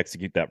it's like to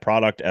execute that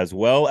product, as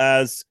well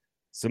as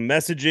some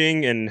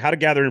messaging and how to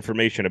gather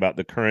information about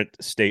the current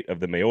state of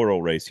the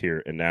mayoral race here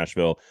in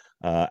Nashville.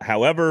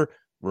 However,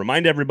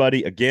 remind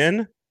everybody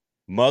again,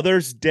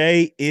 Mother's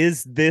Day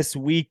is this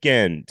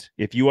weekend.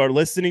 If you are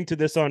listening to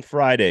this on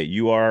Friday,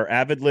 you are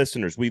avid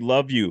listeners. We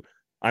love you.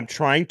 I'm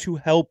trying to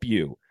help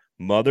you.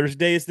 Mother's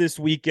Day is this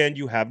weekend.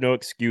 You have no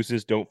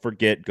excuses. Don't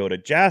forget, go to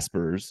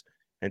Jasper's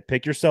and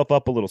pick yourself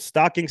up a little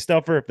stocking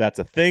stuffer if that's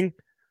a thing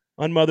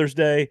on Mother's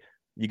Day.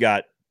 You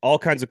got all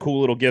kinds of cool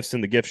little gifts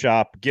in the gift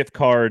shop, gift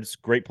cards,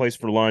 great place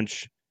for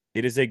lunch.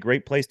 It is a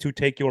great place to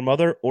take your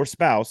mother or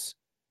spouse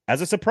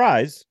as a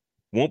surprise.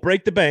 Won't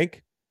break the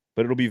bank,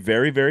 but it'll be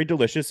very, very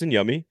delicious and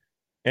yummy,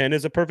 and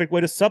is a perfect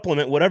way to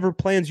supplement whatever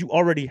plans you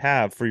already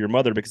have for your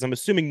mother, because I'm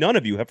assuming none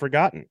of you have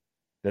forgotten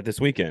that this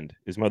weekend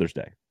is Mother's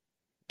Day.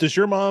 Does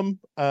your mom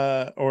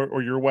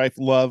or your wife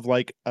love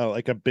like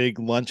a big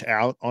lunch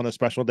out on a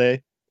special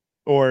day?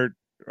 Or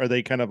are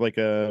they kind of like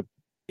I'd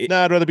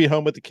rather be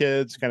home with the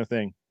kids kind of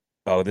thing?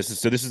 Oh, this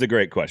is a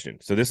great question.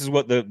 So this is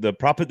what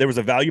there was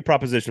a value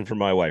proposition for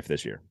my wife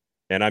this year,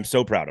 and I'm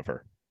so proud of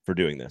her for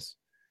doing this.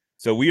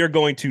 So we are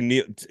going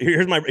to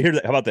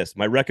how about this?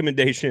 My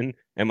recommendation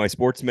and my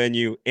sports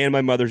menu and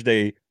my Mother's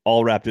Day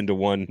all wrapped into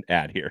one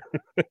ad here.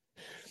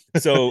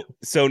 So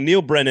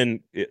Neil Brennan,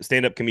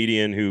 stand-up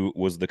comedian who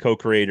was the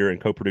co-creator and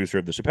co-producer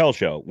of The Chappelle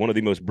Show, one of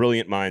the most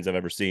brilliant minds I've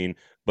ever seen,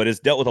 but has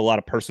dealt with a lot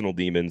of personal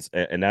demons,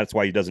 and that's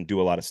why he doesn't do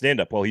a lot of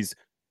stand-up. Well, he's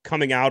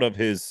coming out of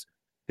his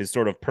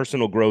sort of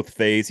personal growth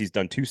phase. He's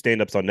done 2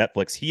 stand-ups on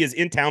Netflix. He is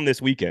in town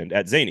this weekend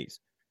at Zany's,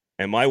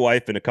 and my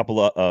wife and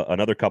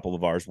another couple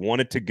of ours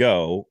wanted to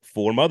go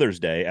for Mother's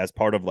Day as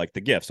part of like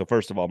the gift. So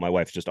first of all, my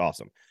wife's just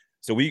awesome.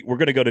 So we're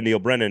going to go to Neil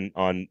Brennan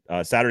on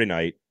Saturday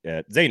night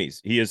at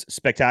Zany's. He is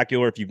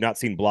spectacular. If you've not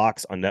seen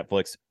Blocks on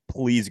Netflix,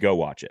 please go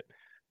watch it.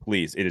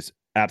 Please. It is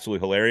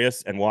absolutely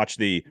hilarious. And watch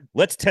the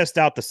Let's Test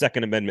Out the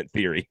Second Amendment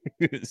Theory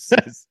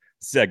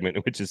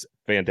segment, which is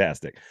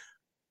fantastic.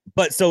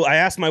 But so I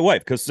asked my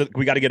wife, because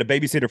we got to get a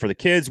babysitter for the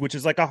kids, which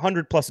is like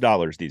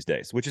 $100+ these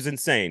days, which is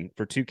insane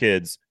for 2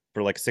 kids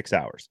for like 6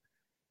 hours.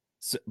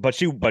 So,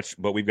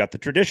 but we've got the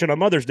tradition on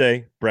Mother's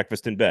Day,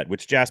 breakfast in bed,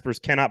 which Jasper's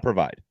cannot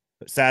provide.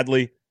 But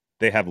sadly,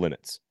 they have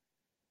limits.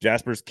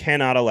 Jasper's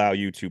cannot allow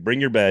you to bring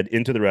your bed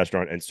into the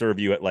restaurant and serve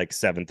you at like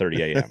 7:30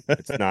 a.m.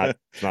 It's not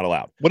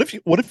allowed. What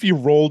if you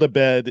rolled a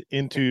bed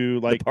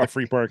into like the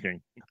free parking?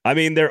 I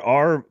mean,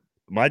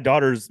 my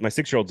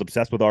 6-year-old's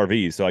obsessed with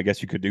RVs, so I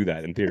guess you could do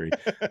that in theory.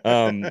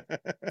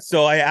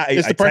 So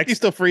is the parking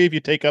still free if you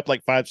take up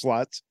like 5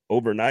 slots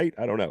overnight?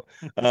 I don't know.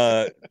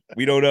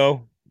 We don't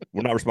know.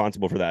 We're not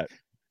responsible for that.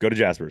 Go to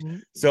Jasper's.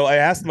 So I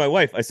asked my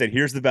wife, I said,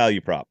 here's the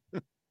value prop,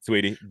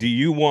 sweetie. Do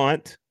you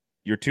want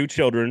your 2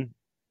 children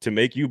to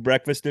make you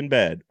breakfast in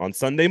bed on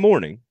Sunday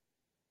morning?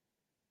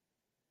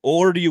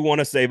 Or do you want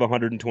to save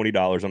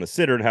 $120 on a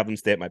sitter and have them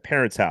stay at my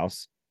parents'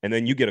 house? And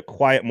then you get a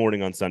quiet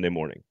morning on Sunday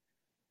morning.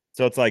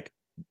 So it's like,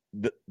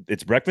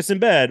 it's breakfast in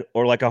bed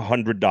or like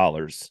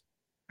 $100.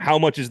 How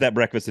much is that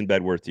breakfast in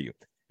bed worth to you?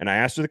 And I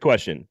asked her the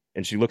question,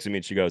 and she looks at me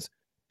and she goes,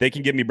 they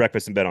can give me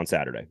breakfast in bed on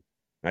Saturday.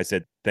 And I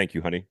said, thank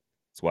you, honey.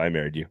 That's why I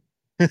married you.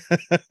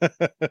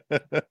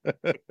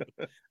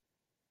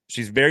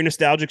 She's very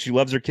nostalgic. She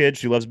loves her kids.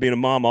 She loves being a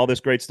mom, all this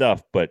great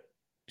stuff, but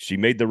she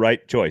made the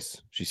right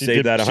choice. She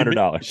saved that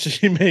 $100.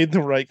 She made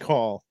the right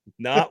call.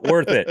 Not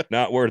worth it.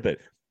 Not worth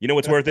it. You know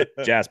what's worth it?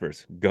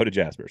 Jasper's. Go to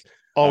Jasper's.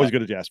 Always go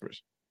to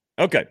Jasper's.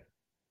 Okay.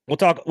 We'll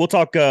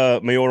talk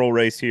mayoral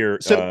race here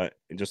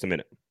in just a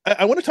minute.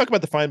 I want to talk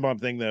about the Finebaum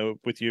thing though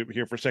with you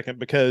here for a second,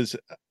 because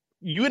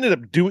you ended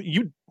up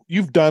doing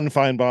you've done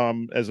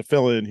Finebaum as a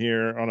fill-in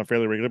here on a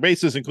fairly regular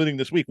basis, including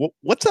this week.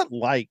 What's that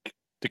like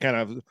to kind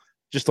of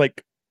just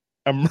like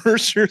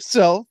immerse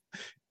yourself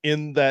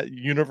in that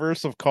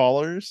universe of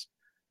callers?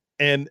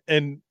 And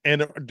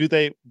do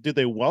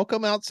they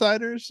welcome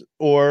outsiders,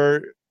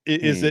 or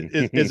is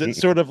it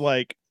sort of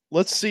like,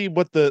 let's see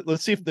if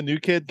the new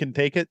kid can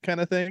take it kind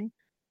of thing?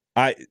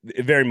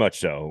 Very much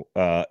so.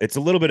 It's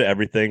a little bit of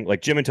everything.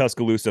 Like Jim in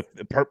Tuscaloosa,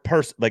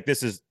 like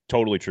this is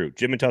totally true.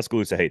 Jim in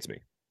Tuscaloosa hates me.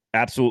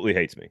 Absolutely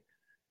hates me.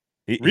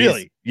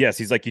 Really? Yes.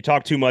 He's like, you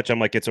talk too much. I'm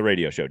like, it's a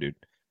radio show, dude.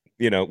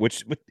 You know,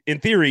 which in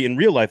theory, in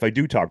real life, I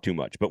do talk too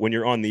much, but when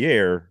you're on the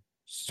air,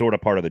 sort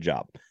of part of the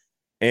job.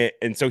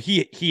 And so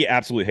he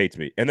absolutely hates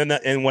me. And then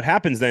and what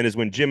happens then is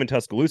when Jim in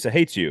Tuscaloosa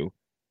hates you,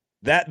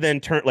 that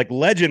then like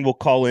Legend will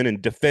call in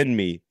and defend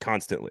me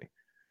constantly.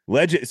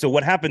 Legend. So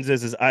what happens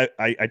is I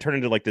turn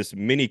into like this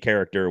mini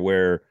character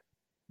where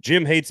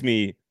Jim hates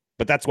me,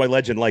 but that's why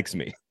Legend likes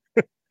me.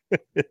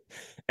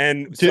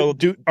 And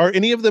are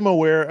any of them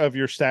aware of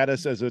your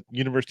status as a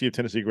University of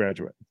Tennessee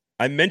graduate?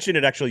 I mentioned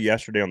it actually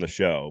yesterday on the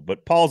show,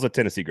 but Paul's a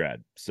Tennessee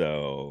grad,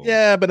 so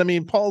yeah. But I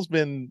mean, Paul's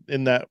been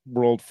in that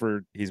world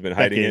for he's been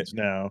hiding it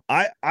now.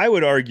 I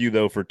would argue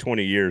though for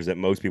 20 years that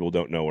most people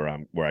don't know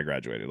where I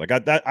graduated. Like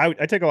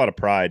I take a lot of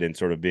pride in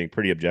sort of being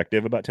pretty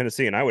objective about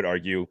Tennessee, and I would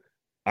argue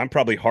I'm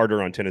probably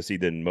harder on Tennessee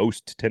than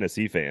most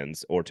Tennessee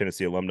fans or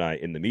Tennessee alumni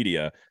in the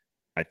media.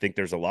 I think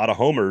there's a lot of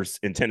homers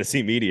in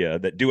Tennessee media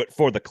that do it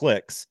for the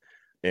clicks,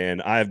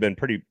 and I've been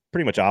pretty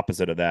much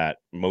opposite of that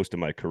most of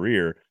my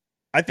career.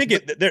 I think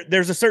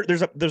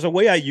there's a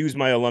way I use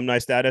my alumni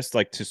status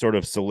like to sort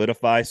of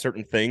solidify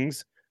certain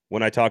things.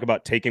 When I talk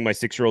about taking my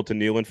 6-year-old to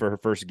Neyland for her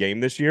first game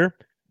this year,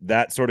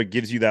 that sort of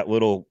gives you that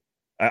little.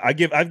 I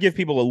give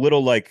people a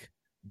little like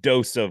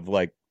dose of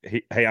like,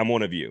 hey, I'm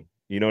one of you.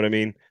 You know what I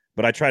mean?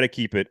 But I try to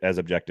keep it as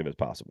objective as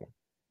possible.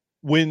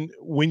 When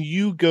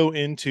you go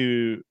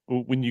into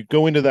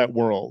that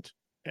world,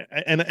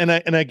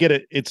 and I get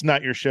it, it's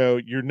not your show.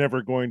 You're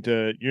never going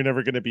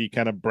to be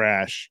kind of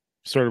brash,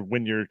 sort of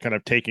when you're kind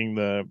of taking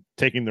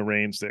the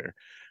reins there.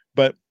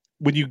 But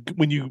when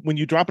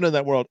you drop into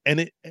that world,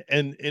 and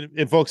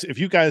folks, if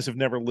you guys have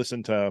never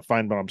listened to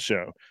Finebaum's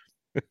show,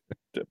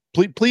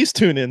 please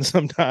tune in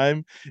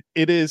sometime.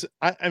 It is,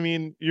 I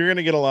mean, you're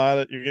gonna get a lot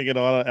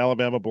of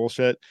Alabama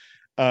bullshit,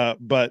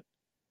 but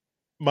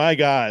my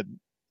God,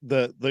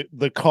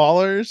 the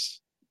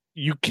callers,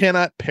 you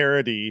cannot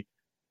parody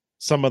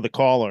some of the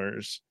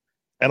callers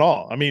at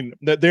all. I mean,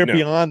 they're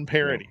beyond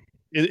parody. No.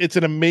 It's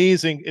an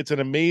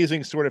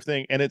amazing sort of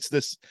thing, and it's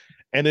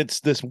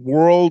this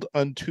world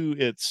unto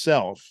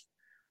itself,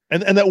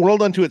 and that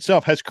world unto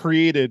itself has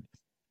created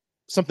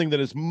something that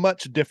is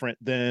much different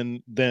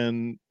than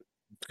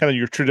kind of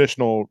your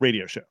traditional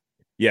radio show.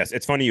 Yes,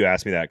 it's funny you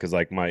asked me that, because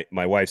like my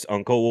wife's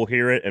uncle will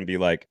hear it and be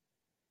like,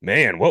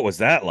 man, what was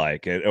that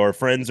like? Or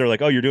friends are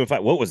like, oh, you're doing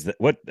fine. What was that?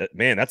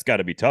 Man, that's got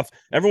to be tough.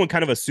 Everyone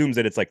kind of assumes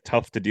that it's like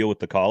tough to deal with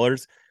the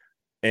callers.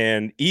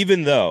 And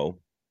even though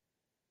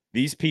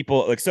these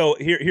people, like, so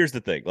here's the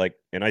thing, like,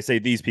 and I say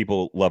these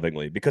people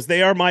lovingly because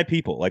they are my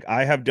people. Like,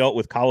 I have dealt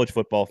with college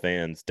football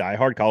fans,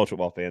 diehard college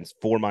football fans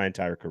for my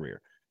entire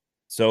career.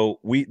 So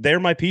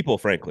they're my people,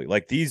 frankly.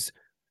 Like these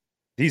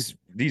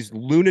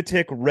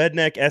lunatic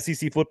redneck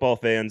SEC football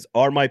fans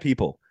are my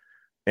people.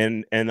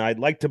 And I'd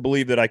like to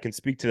believe that I can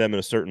speak to them in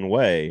a certain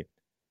way.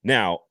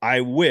 Now,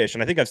 I wish,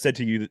 and I think I've said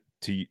to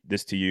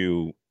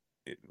you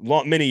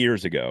many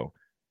years ago,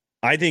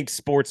 I think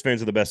sports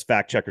fans are the best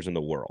fact checkers in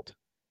the world.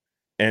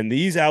 And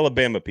these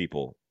Alabama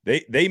people,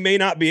 they may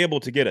not be able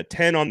to get a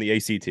 10 on the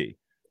ACT,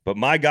 but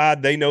my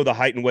God, they know the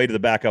height and weight of the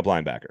backup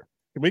linebacker.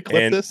 Can we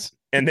clip this?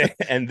 And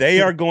they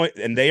are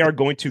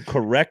going to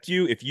correct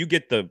you if you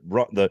get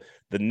the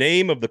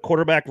name of the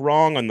quarterback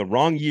wrong on the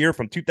wrong year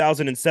from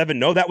 2007.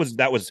 No, that was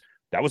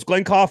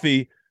Glenn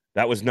Coffey.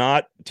 That was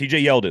not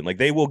TJ Yeldon. Like,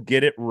 they will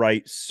get it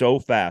right so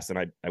fast.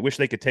 And I wish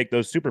they could take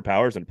those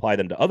superpowers and apply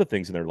them to other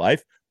things in their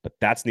life, but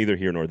that's neither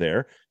here nor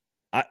there.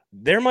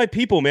 They're my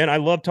people, man. I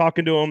love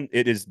talking to them.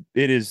 It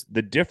is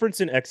the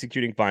difference in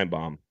executing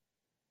Finebaum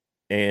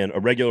and a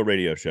regular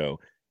radio show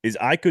is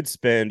I could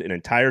spend an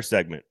entire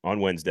segment on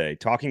Wednesday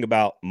talking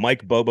about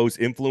Mike Bobo's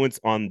influence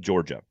on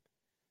Georgia.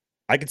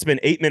 I could spend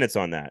 8 minutes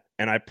on that,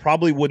 and I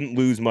probably wouldn't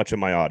lose much of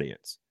my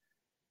audience.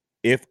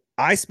 If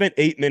I spent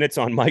 8 minutes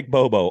on Mike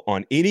Bobo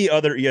on any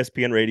other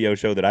ESPN radio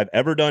show that I've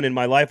ever done in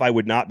my life, I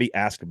would not be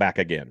asked back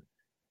again.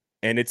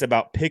 And it's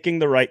about picking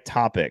the right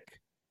topic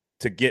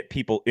to get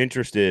people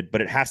interested,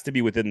 but it has to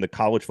be within the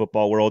college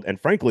football world. And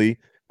frankly,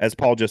 as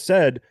Paul just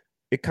said,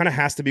 it kind of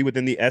has to be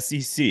within the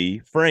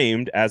SEC,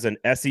 framed as an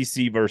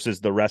SEC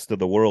versus the rest of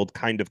the world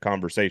kind of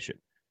conversation.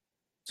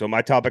 So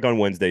my topic on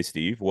Wednesday,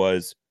 Steve,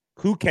 was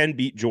who can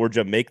beat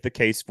Georgia, make the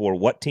case for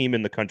what team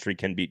in the country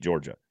can beat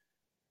Georgia.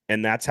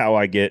 And that's how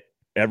I get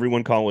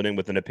everyone calling in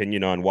with an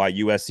opinion on why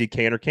USC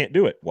can or can't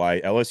do it,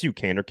 why LSU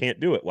can or can't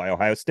do it, why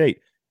Ohio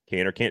State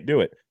can or can't do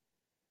it.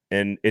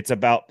 And it's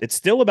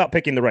still about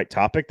picking the right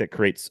topic that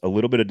creates a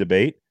little bit of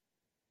debate,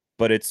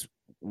 but it's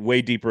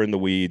way deeper in the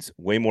weeds,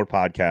 way more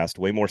podcast,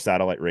 way more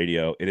satellite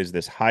radio. It is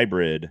this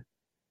hybrid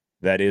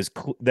that is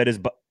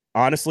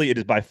honestly, it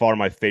is by far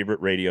my favorite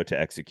radio to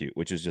execute,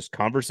 which is just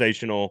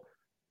conversational,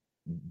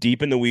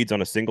 deep in the weeds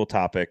on a single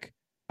topic.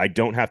 I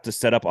don't have to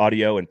set up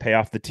audio and pay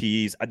off the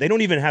tees. They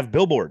don't even have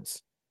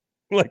billboards.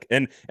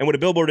 And what a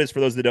billboard is, for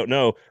those that don't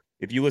know,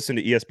 if you listen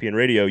to ESPN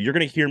radio, you're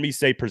going to hear me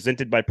say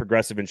presented by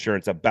Progressive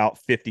Insurance about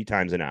 50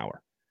 times an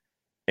hour.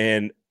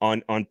 And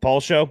on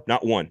Paul's show,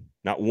 not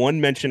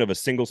one mention of a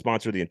single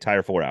sponsor the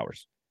entire 4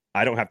 hours.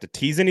 I don't have to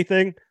tease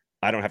anything.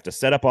 I don't have to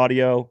set up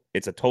audio.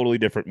 It's a totally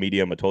different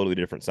medium, a totally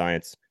different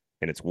science.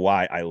 And it's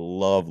why I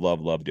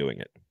love doing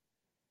it.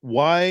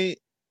 Why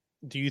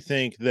do you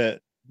think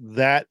that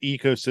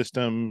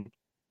ecosystem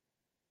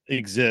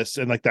exists,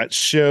 and like that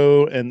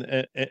show and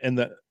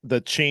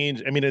the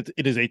change? I mean, it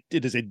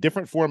is a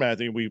different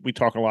format. I mean, we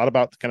talk a lot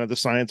about kind of the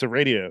science of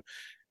radio.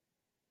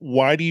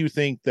 Why do you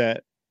think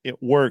that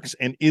it works,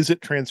 and is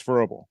it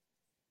transferable?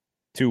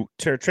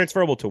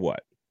 Transferable to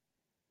what?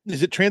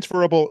 Is it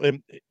transferable?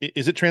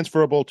 Is it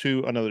transferable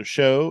to another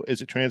show?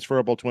 Is it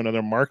transferable to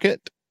another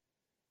market?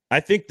 I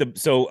think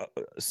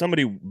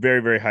somebody very,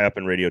 very high up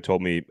in radio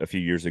told me a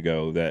few years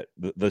ago that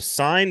the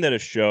sign that a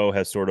show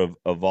has sort of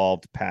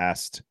evolved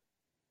past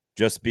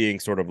just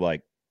being sort of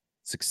like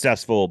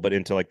successful, but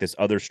into like this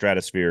other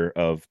stratosphere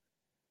of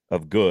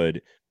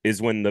good, is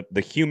when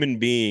the human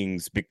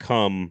beings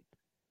become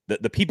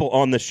the people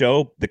on the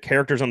show, the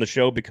characters on the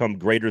show become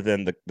greater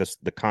than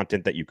the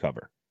content that you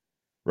cover,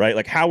 right?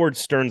 Like Howard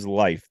Stern's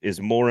life is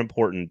more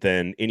important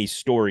than any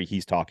story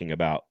he's talking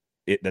about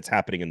that's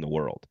happening in the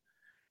world.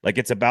 Like,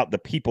 it's about the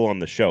people on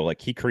the show. Like,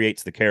 he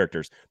creates the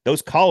characters.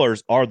 Those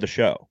callers are the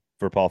show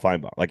for Paul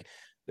Finebaum. Like,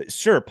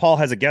 sure, Paul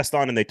has a guest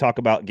on and they talk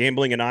about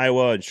gambling in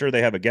Iowa, and sure,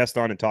 they have a guest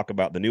on and talk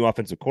about the new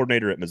offensive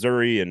coordinator at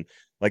Missouri, and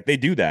like they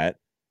do that.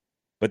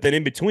 But then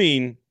in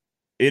between,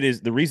 it is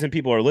the reason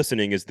people are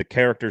listening is the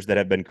characters that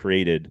have been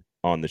created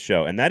on the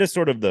show. And that is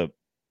sort of the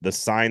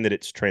sign that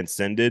it's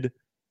transcended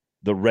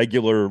the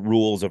regular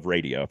rules of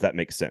radio, if that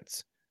makes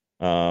sense.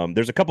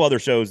 There's a couple other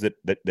shows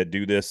that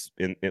do this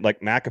in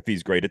like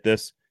McAfee's great at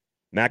this.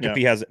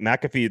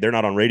 McAfee, they're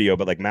not on radio,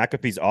 but like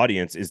McAfee's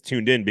audience is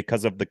tuned in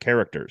because of the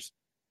characters.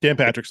 Dan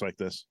Patrick's like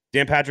this.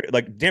 Dan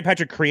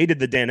Patrick created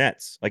the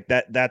Danettes. Like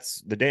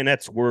that's the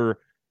Danettes were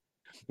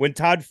when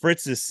Todd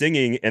Fritz is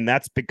singing, and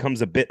that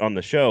becomes a bit on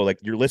the show. Like,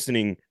 you're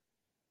listening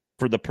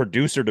for the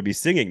producer to be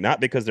singing, not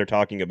because they're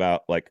talking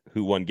about like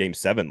who won Game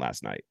 7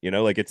 last night. You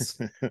know, like it's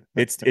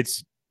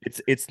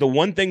the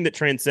one thing that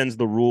transcends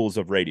the rules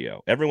of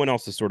radio. Everyone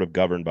else is sort of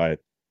governed by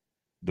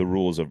the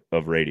rules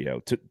of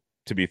radio.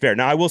 To be fair,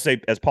 now I will say,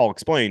 as Paul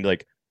explained,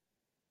 like,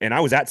 and I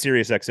was at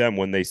SiriusXM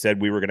when they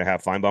said we were going to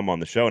have Finebaum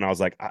on the show, and I was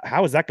like,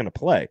 how is that going to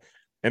play?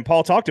 And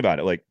Paul talked about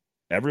it. Like,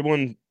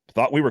 everyone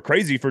thought we were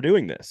crazy for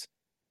doing this,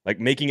 like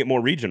making it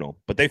more regional,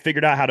 but they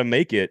figured out how to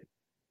make it.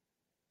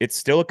 It's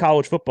still a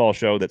college football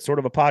show that's sort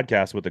of a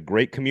podcast with a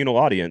great communal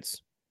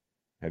audience.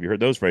 Have you heard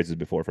those phrases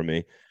before from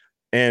me?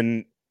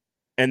 And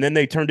then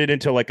they turned it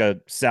into like a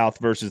South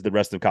versus the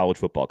rest of college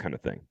football kind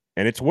of thing.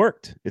 And it's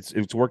worked.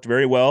 It's worked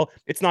very well.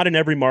 It's not in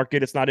every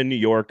market. It's not in New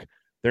York.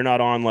 They're not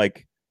on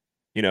like,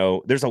 you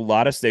know, there's a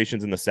lot of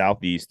stations in the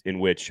Southeast in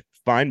which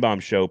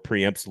Finebaum show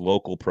preempts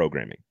local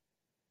programming.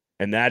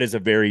 And that's a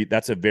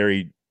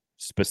very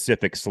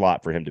specific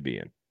slot for him to be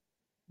in.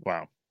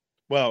 Wow.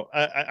 Well,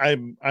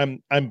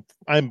 I'm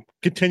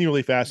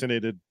continually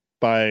fascinated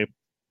by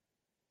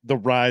the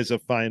rise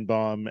of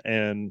Finebaum,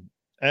 and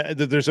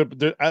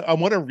I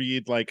want to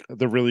read like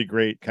the really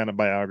great kind of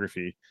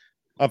biography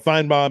of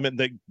Finebaum,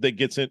 and that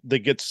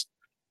gets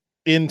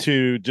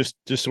into just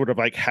sort of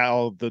like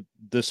how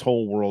this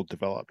whole world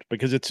developed,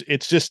 because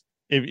it's just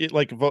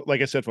like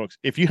I said, folks,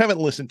 if you haven't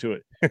listened to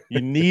it, you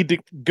need to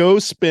go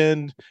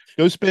spend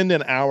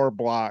an hour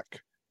block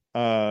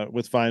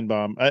with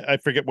Finebaum. I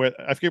forget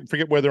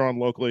where they're on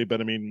locally,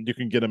 but I mean, you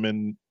can get them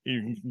in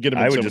so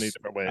many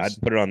different ways. I'd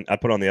put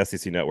it on the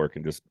SEC network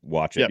and just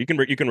watch it. Yep.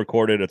 You can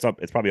record it.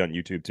 It's probably on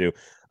YouTube too.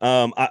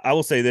 I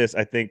will say this,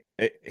 I think,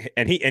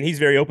 and he's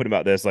very open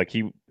about this. Like,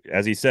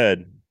 as he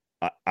said,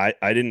 I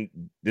didn't,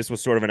 this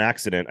was sort of an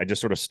accident. I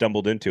just sort of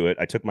stumbled into it.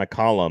 I took my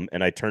column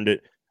and I turned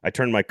it. I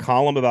turned my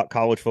column about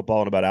college football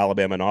and about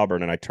Alabama and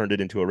Auburn, and I turned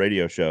it into a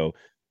radio show.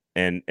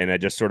 And I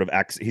just sort of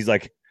he's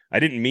like, I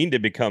didn't mean to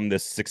become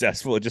this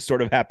successful. It just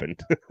sort of happened.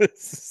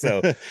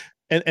 So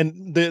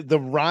and the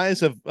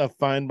rise of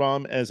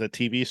Finebaum as a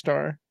TV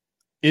star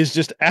is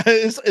just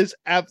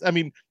I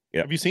mean,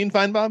 yeah. have you seen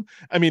Finebaum?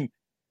 I mean,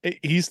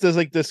 he's does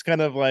like this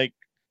kind of like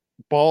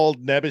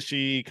bald,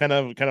 nebbishy kind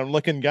of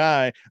looking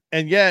guy,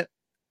 and yet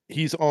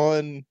he's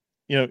on,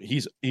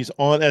 he's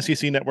on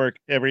SEC Network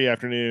every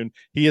afternoon.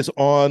 He is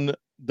on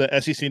the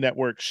SEC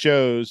Network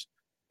shows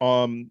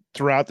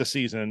throughout the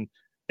season.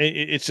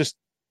 It's just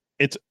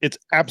it's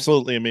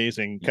absolutely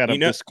amazing, kind of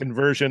this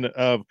conversion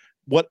of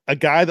what a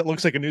guy that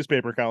looks like a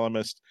newspaper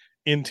columnist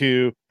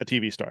into a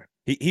TV star.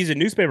 He's a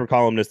newspaper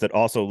columnist that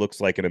also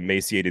looks like an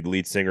emaciated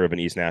lead singer of an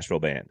East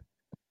Nashville band.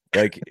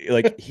 Like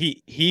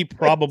he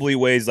probably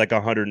weighs like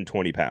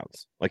 120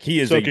 pounds. Like he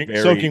is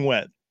soaking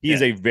wet. He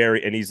is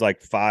and he's like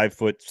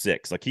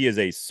 5'6". Like he is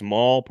a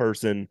small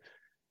person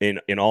in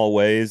all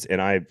ways,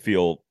 and I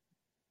feel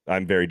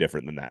I'm very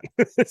different than that.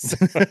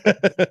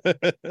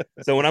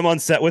 So when I'm on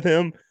set with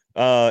him,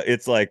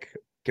 it's like,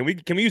 can we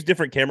use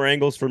different camera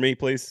angles for me,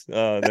 please?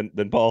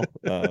 Than Paul.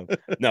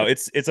 No,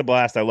 it's a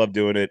blast. I love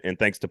doing it, and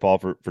thanks to Paul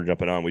for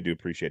jumping on. We do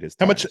appreciate his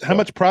time. How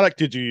much product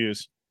did you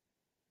use?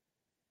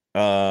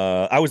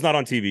 I was not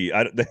on TV.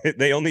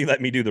 They only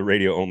let me do the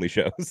radio only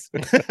shows.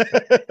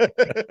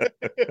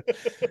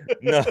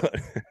 No,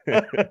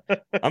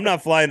 I'm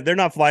not flying. They're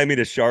not flying me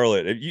to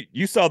Charlotte.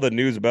 You saw the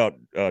news about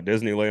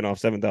Disney laying off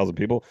 7,000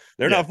 people.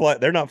 They're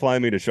not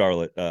flying me to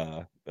Charlotte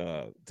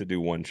to do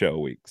one show a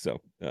week.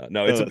 So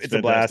no, it's a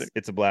blast.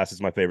 It's a blast.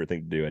 It's my favorite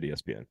thing to do at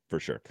ESPN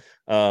for sure.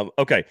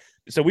 Okay,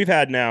 so we've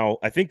had now.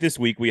 I think this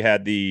week we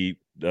had the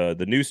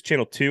News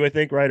Channel 2. I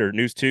think, right, or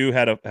News 2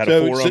 had a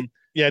forum.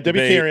 Yeah,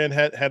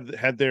 WKRN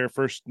had their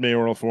first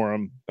mayoral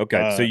forum.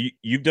 Okay, so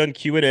you've done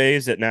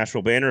Q&As at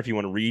Nashville Banner. If you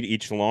want to read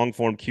each long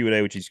form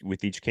Q&A, which is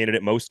with each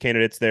candidate, most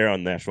candidates there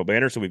on Nashville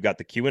Banner. So we've got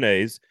the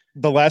Q&As.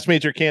 The last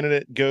major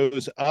candidate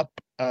goes up.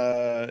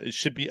 It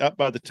should be up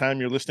by the time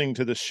you're listening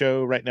to the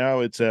show right now.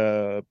 It's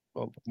a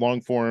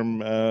long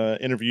form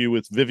interview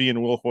with Vivian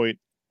Wilhoit,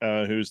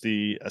 who's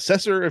the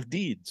assessor of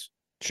deeds.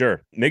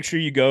 Sure. Make sure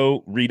you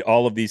go read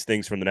all of these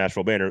things from the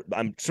Nashville Banner.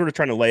 I'm sort of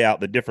trying to lay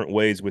out the different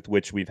ways with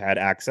which we've had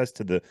access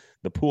to the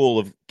pool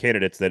of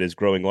candidates that is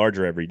growing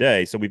larger every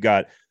day. So we've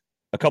got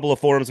a couple of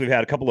forums. We've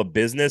had a couple of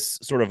business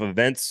sort of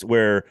events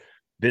where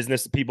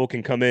business people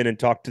can come in and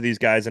talk to these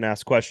guys and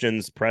ask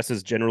questions. Press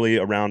is generally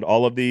around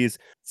all of these.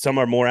 Some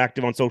are more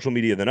active on social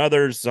media than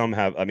others. Some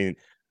have,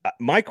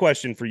 my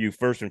question for you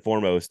first and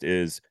foremost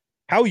is,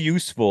 how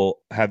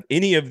useful have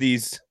any of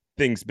these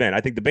things been? I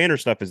think the banner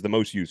stuff is the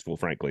most useful,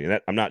 frankly, and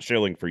that I'm not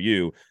shilling for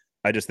you.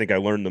 I just think I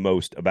learned the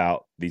most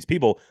about these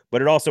people,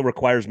 but it also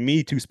requires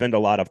me to spend a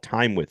lot of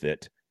time with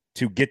it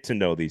to get to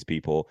know these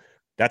people.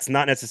 That's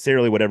not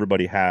necessarily what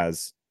everybody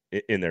has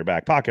in their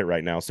back pocket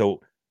right now.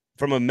 So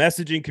from a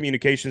messaging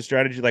communication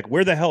strategy, like,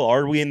 where the hell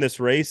are we in this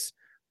race,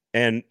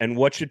 and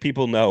what should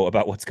people know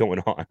about what's going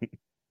on?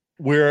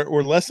 We're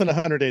less than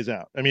 100 days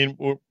out. I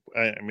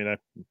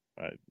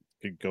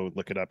could go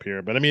look it up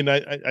here, but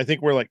I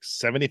think we're like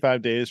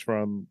 75 days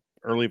from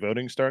early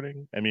voting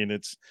starting.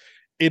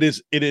 It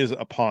is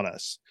upon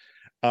us.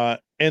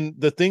 And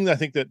the thing that I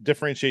think that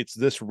differentiates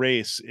this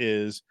race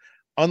is,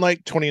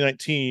 unlike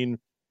 2019,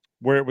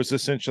 where it was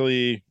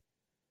essentially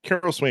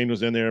Carol Swain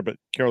was in there, but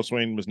Carol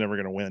Swain was never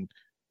going to win.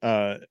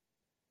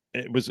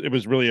 It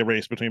was really a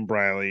race between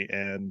Briley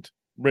and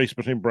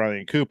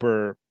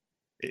Cooper.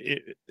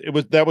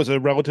 That was a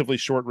relatively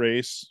short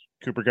race.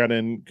 Cooper got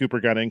in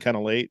kind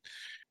of late,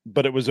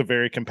 but it was a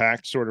very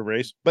compact sort of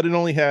race. But it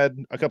only had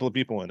a couple of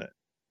people in it.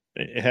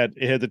 It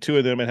had the two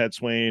of them. It had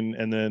Swain,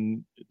 and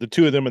then the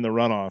two of them in the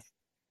runoff.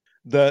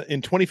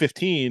 In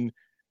 2015,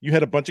 you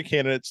had a bunch of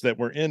candidates that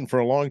were in for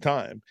a long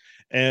time,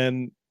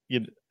 and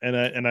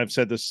I've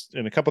said this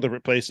in a couple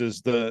different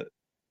places. The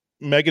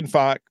Megan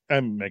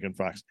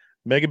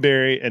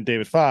Barry and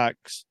David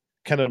Fox,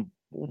 kind of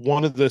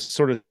one of the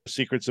sort of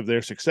secrets of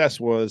their success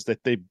was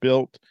that they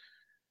built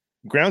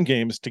ground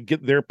games to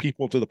get their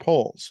people to the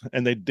polls,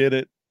 and they did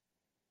it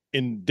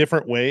in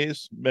different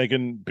ways.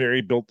 Megan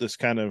Barry built this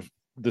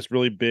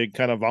really big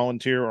kind of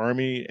volunteer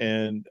army,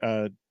 and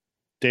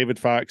David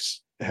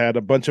Fox had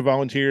a bunch of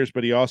volunteers,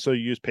 but he also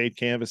used paid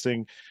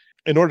canvassing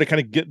in order to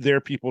kind of get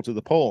their people to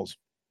the polls.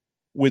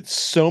 With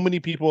so many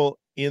people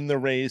in the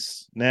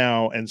race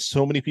now and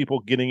so many people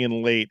getting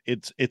in late,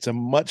 it's a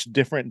much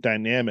different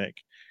dynamic,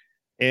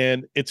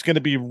 and it's going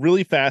to be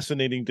really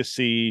fascinating to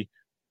see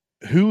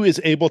who is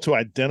able to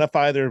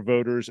identify their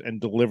voters and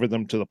deliver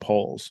them to the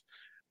polls.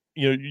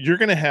 You're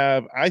going to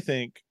have, I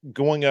think,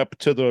 going up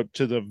to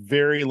the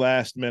very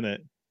last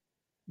minute,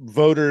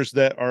 voters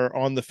that are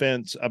on the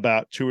fence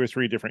about two or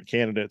three different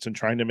candidates and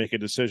trying to make a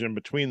decision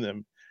between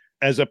them,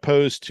 as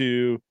opposed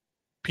to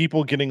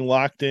people getting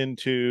locked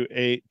into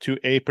a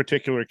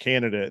particular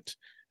candidate,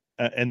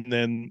 and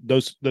then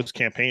those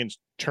campaigns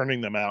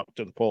turning them out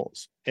to the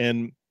polls.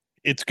 And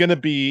it's going to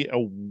be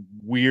a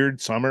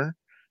weird summer.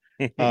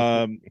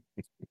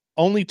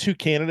 only two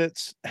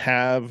candidates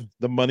have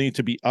the money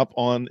to be up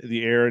on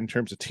the air in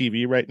terms of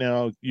TV right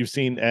now. You've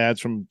seen ads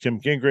from Jim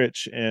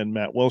Gingrich and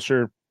Matt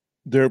Wilshire.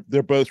 They're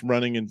both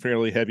running in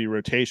fairly heavy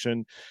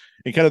rotation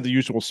in kind of the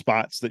usual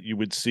spots that you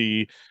would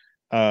see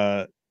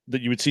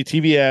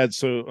TV ads.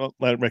 So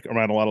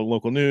around a lot of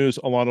local news,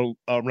 around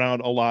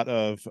a lot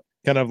of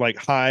kind of like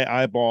high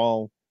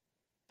eyeball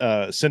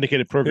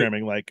syndicated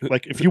programming. Like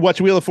if you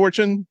watch Wheel of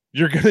Fortune,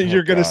 you're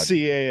gonna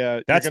see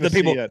a that's the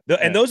people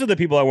and those are the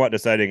people I want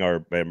deciding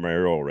our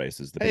mayoral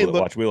races. The people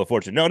that watch Wheel of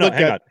Fortune. No,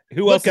 hang on.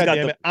 Who else has got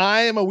the?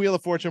 I am a Wheel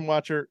of Fortune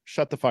watcher.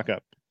 Shut the fuck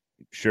up.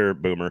 Sure,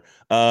 boomer.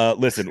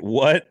 Listen,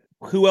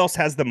 who else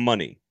has the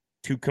money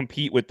to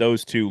compete with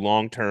those two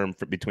long term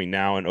between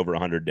now and over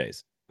 100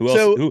 days? Who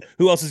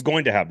else is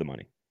going to have the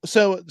money?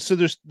 So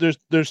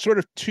there's sort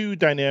of two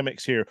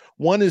dynamics here.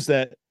 One is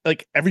that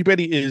like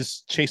everybody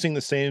is chasing the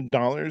same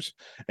dollars,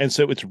 and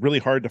so it's really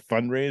hard to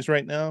fundraise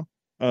right now.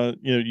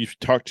 You've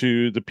talked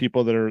to the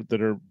people that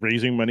are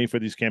raising money for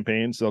these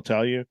campaigns, they'll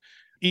tell you,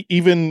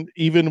 even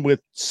with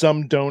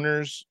some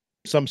donors,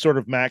 some sort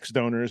of max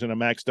donors, and a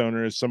max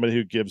donor is somebody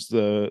who gives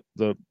the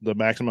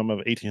maximum of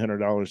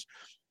 $1,800.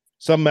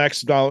 Some max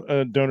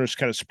donors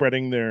kind of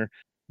spreading their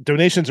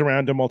donations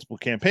around to multiple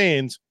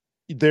campaigns.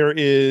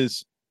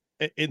 There's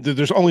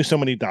only so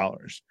many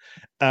dollars,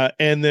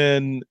 and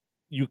then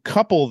you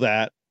couple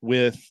that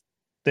with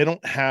they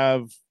don't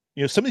have,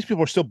 some of these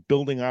people are still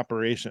building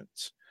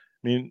operations.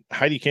 I mean,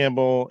 Heidi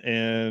Campbell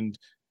and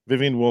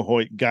Vivian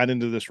Wilhoit got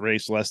into this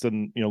race less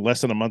than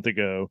a month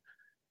ago.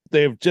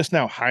 They've just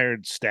now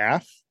hired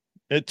staff.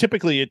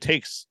 Typically, it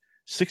takes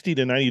 60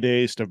 to 90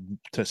 days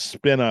to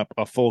spin up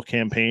a full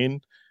campaign,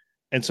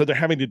 and so they're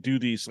having to do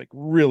these like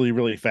really,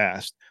 really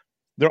fast.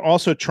 They're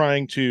also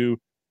trying to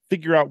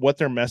figure out what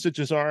their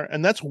messages are,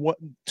 and that's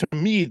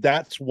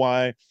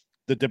why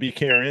the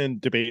WKRN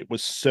debate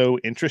was so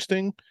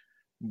interesting,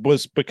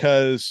 was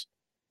because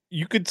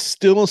you could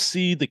still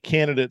see the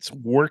candidates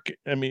work.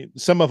 I mean,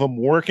 some of them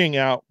working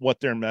out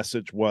what their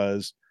message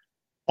was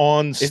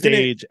on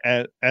stage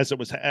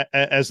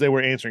as they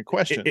were answering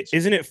questions.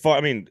 Isn't it fun?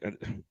 I mean,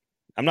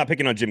 I'm not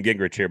picking on Jim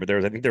Gingrich here, but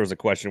I think there was a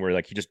question where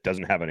like he just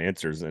doesn't have an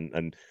answers, so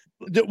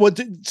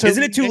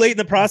isn't it too late in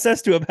the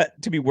process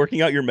to be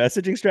working out your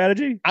messaging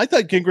strategy? I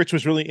thought Gingrich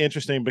was really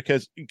interesting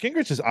because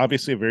Gingrich is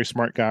obviously a very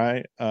smart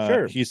guy.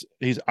 Sure, he's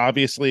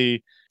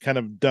obviously kind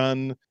of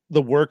done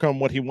the work on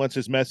what he wants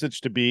his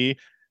message to be.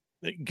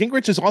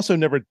 Gingrich has also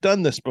never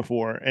done this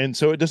before, and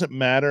so it doesn't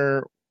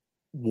matter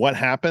what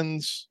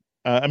happens.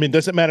 It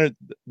doesn't matter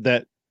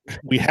that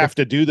we have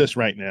to do this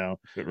right now.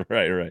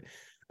 Right.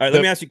 All right,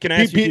 let me ask you. Can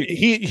I ask you?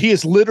 He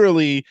is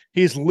literally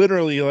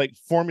like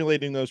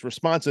formulating those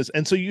responses,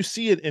 and so you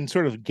see it in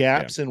sort of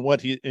gaps in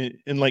what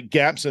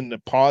gaps in the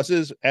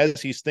pauses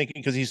as he's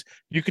thinking, because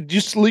you could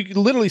just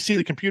literally see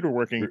the computer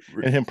working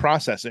and him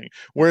processing.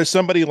 Whereas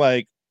somebody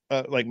like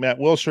Matt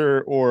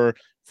Wilshire or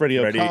Freddie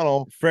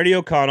O'Connell.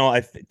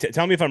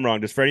 Tell me if I'm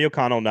wrong. Does Freddie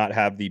O'Connell not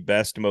have the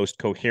best, most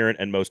coherent,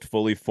 and most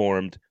fully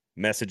formed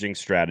messaging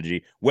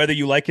strategy, whether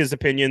you like his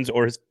opinions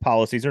or his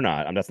policies or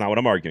not? That's not what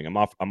I'm arguing.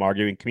 I'm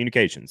arguing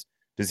communications.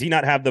 Does he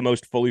not have the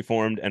most fully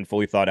formed and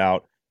fully thought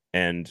out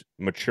and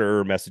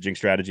mature messaging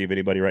strategy of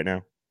anybody right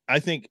now? I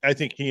think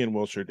he and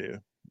Wilshire do.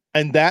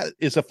 And that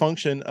is a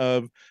function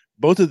of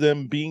both of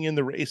them being in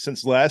the race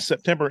since last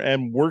September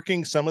and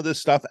working some of this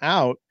stuff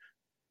out.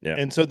 Yeah.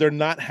 And so they're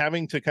not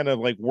having to kind of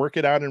like work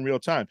it out in real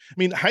time. I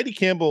mean, Heidi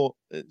Campbell,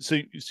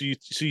 so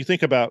you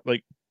think about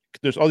like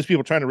there's all these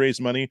people trying to raise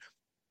money.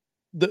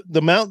 The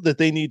amount that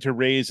they need to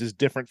raise is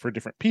different for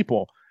different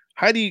people.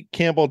 Heidi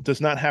Campbell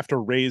does not have to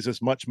raise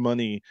as much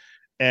money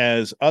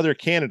as other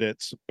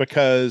candidates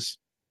because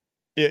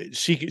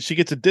she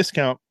gets a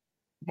discount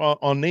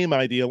on name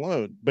ID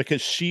alone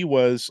because she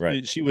was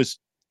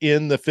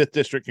in the 5th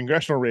district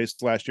congressional race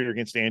last year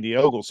against Andy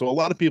Ogle. So a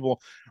lot of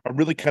people are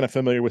really kind of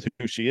familiar with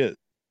who she is.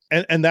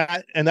 And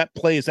that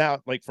plays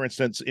out, like, for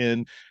instance,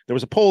 there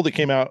was a poll that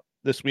came out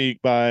this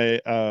week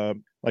by a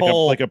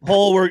poll.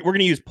 We're going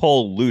to use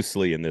poll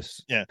loosely in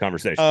this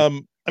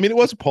conversation. It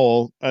was a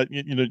poll.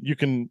 You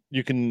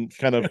can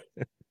kind of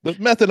the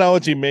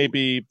methodology may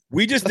be.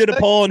 We just did a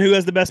poll on who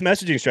has the best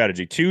messaging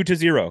strategy.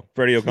 2-0,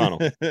 Freddie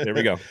O'Connell. There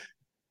we go.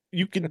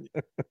 You can.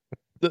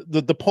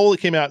 The poll that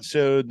came out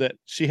showed that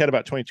she had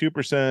about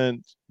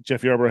 22%,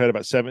 Jeff Yarborough had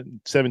about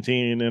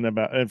 17,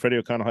 and Freddie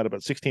O'Connell had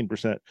about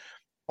 16%.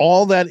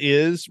 All that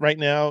is right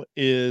now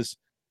is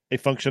a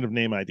function of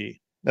name ID.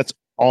 That's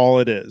all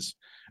it is,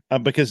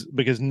 because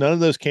none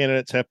of those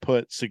candidates have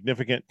put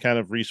significant kind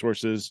of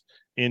resources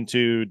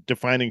into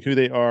defining who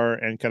they are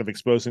and kind of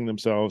exposing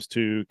themselves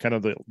to kind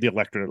of the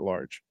electorate at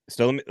large.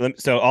 So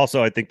so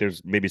also I think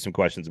there's maybe some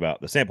questions about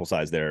the sample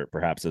size there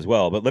perhaps as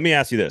well. But let me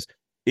ask you this: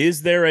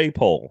 is there a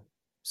poll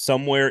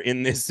somewhere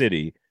in this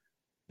city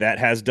that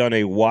has done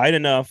a wide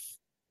enough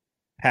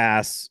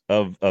pass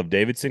of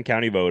Davidson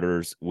County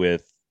voters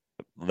with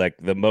like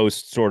the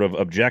most sort of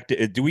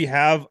objective? Do we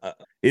have?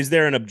 Is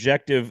there an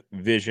objective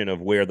vision of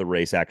where the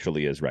race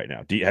actually is right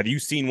now? Have you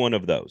seen one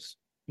of those?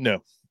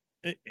 No.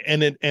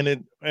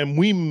 and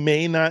we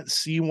may not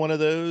see one of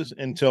those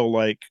until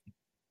like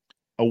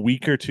a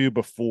week or two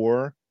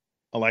before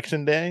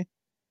election day.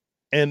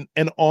 And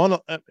on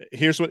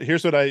here's what I'm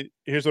going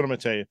to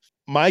tell you.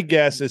 My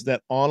guess is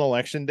that on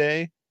election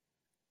day,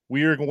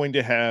 we are going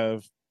to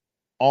have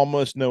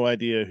almost no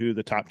idea who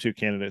the top two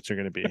candidates are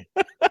going to be.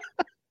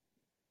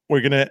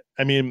 We're going to,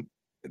 I mean,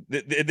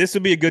 this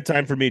would be a good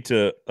time for me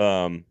to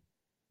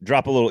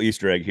drop a little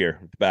Easter egg here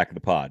at the back of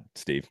the pod,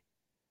 Steve.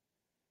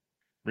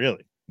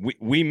 Really?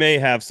 We may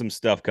have some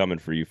stuff coming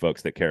for you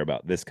folks that care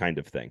about this kind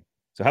of thing.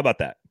 So how about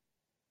that?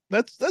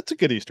 That's a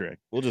good Easter egg.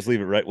 We'll just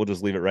leave it right. We'll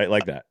just leave it right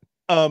like that.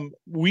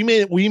 We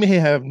may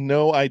have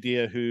no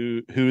idea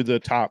who the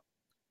top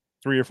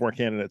 3 or 4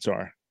 candidates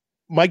are.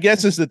 My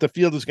guess is that the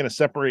field is going to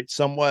separate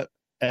somewhat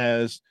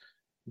as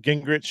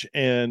Gingrich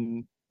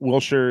and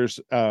Wilshire's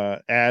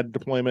ad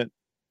deployment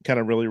kind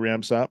of really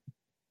ramps up.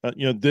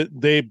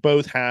 They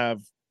both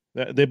have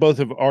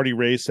already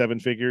raised 7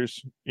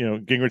 figures.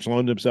 Gingrich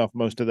loaned himself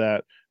most of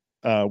that.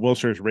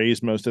 Wilshire's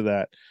raised most of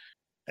that.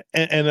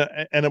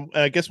 And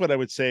I guess what I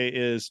would say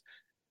is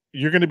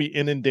you're going to be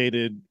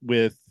inundated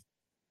with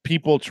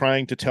people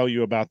trying to tell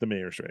you about the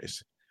mayor's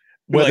race,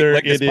 whether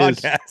like it this is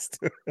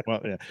podcast.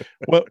 well, yeah,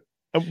 well,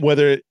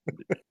 whether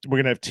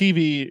we're going to have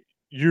TV.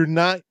 You're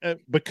not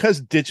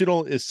because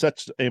digital is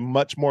such a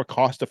much more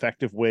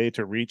cost-effective way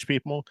to reach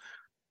people.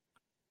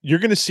 You're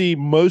going to see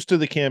most of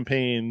the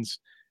campaigns.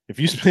 If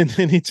you spend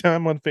any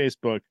time on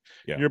Facebook,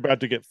 you're about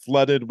to get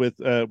flooded with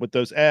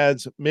those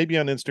ads. Maybe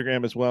on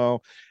Instagram as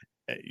well.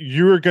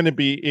 You're going to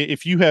be,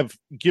 if you have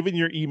given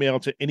your email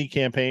to any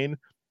campaign,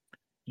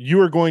 you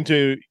are going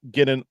to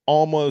get an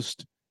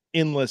almost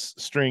endless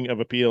string of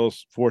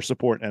appeals for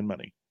support and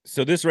money.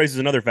 So this raises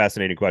another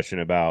fascinating question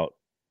about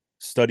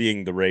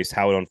studying the race,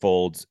 how it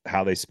unfolds,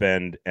 how they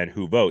spend, and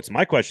who votes.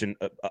 My question,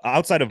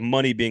 outside of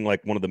money being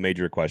like one of the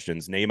major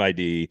questions, name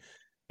ID.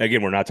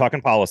 Again, we're not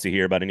talking policy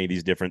here about any of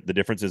these the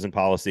differences in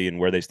policy and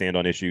where they stand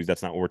on issues.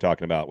 That's not what we're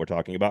talking about. We're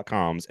talking about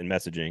comms and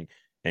messaging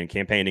and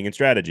campaigning and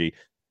strategy.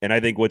 And I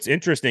think what's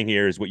interesting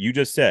here is what you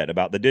just said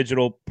about the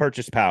digital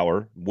purchase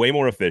power, way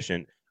more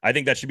efficient. I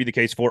think that should be the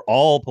case for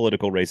all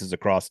political races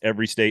across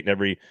every state and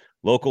every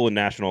local and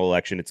national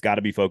election. It's got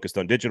to be focused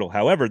on digital.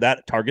 However,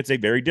 that targets a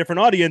very different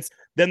audience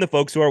than the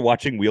folks who are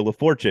watching Wheel of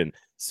Fortune.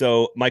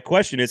 So my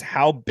question is,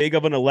 how big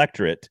of an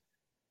electorate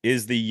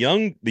is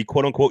the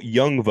quote unquote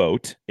young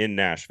vote in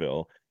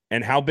Nashville?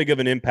 And how big of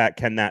an impact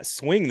can that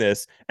swing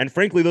this? And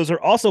frankly, those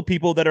are also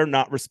people that are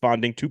not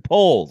responding to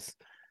polls.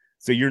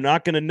 So you're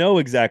not going to know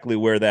exactly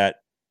where that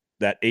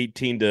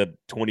 18 to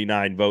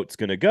 29 vote's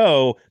going to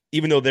go,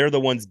 even though they're the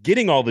ones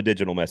getting all the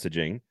digital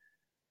messaging.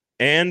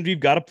 And you've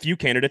got a few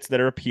candidates that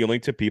are appealing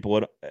to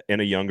people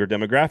in a younger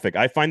demographic.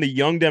 I find the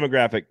young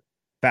demographic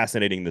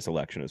fascinating this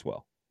election as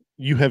well.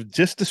 You have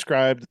just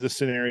described the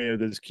scenario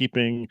that is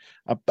keeping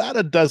about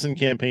a dozen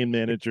campaign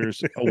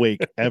managers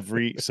awake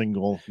every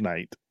single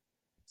night.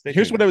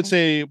 Here's what I would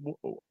say,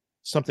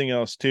 something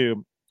else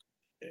too.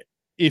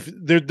 If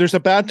there's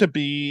about to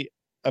be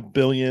 1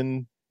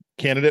 billion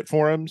candidate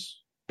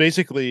forums,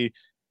 basically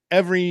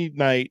every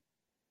night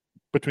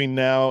between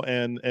now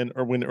and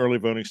or when early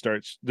voting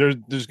starts, there's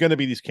going to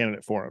be these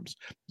candidate forums.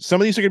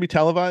 Some of these are going to be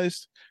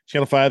televised.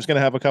 Channel 5 is going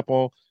to have a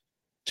couple.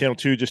 Channel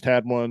 2 just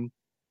had one.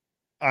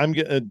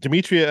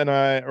 Demetria and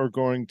I are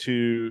going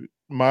to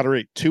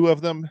moderate 2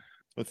 of them.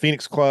 The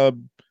Phoenix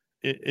Club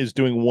is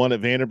doing one at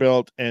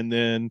Vanderbilt, and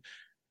then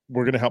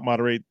we're going to help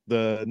moderate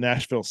the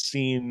Nashville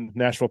Scene,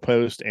 Nashville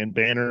Post, and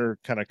Banner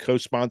kind of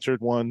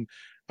co-sponsored one,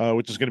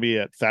 which is going to be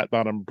at Fat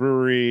Bottom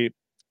Brewery.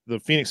 The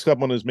Phoenix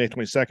Club one is May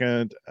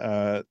 22nd.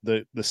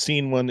 The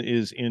Scene one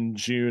is in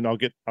June. I'll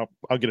get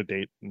a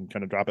date and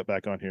kind of drop it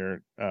back on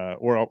here,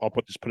 or I'll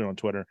just put it on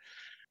Twitter.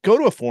 Go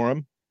to a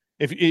forum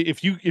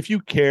if you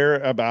care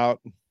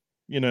about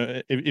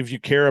if you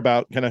care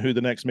about kind of who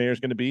the next mayor is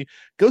going to be.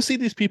 Go see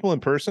these people in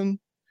person.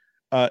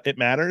 It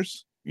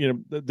matters.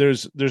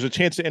 There's a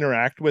chance to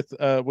interact with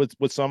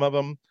some of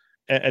them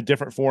at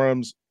different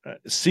forums.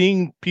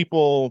 Seeing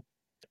people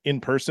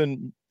in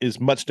person is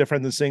much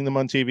different than seeing them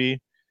on TV.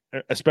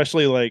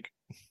 Especially like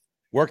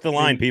work the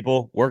line,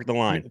 people work the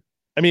line.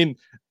 I mean,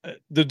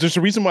 there's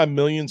a reason why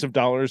millions of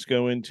dollars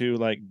go into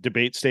like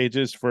debate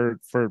stages for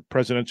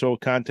presidential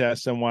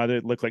contests and why they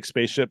look like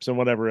spaceships and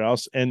whatever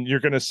else. And you're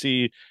going to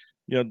see,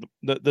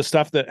 the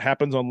stuff that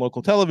happens on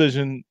local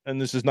television. And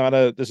this is not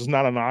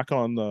a knock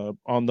on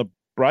the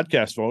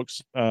broadcast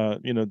folks.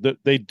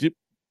 They do.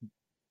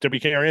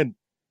 WKRN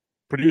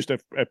produced a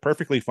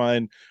perfectly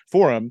fine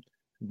forum.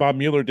 Bob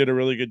Mueller did a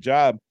really good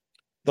job.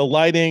 The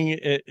lighting,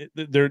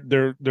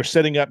 they're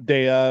setting up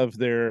day of.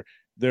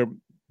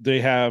 They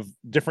have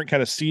different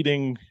kind of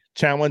seating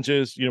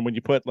challenges. When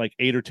you put like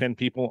 8 or 10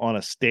 people on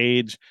a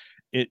stage,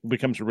 it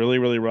becomes really,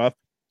 really rough.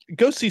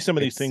 Go see some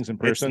of these things in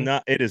person.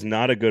 It is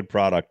not a good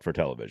product for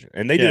television,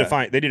 and they did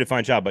a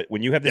fine job. But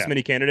when you have this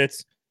many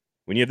candidates,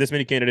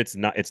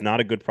 it's not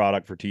a good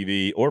product for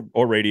TV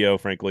or radio.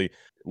 Frankly,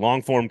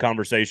 long form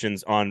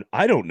conversations on,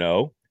 I don't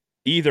know,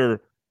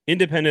 either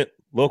independent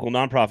local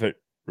nonprofit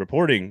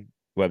reporting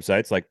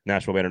websites like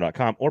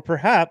NashvilleBanner.com, or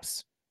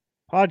perhaps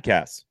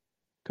podcasts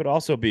could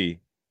also be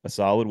a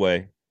solid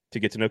way to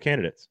get to know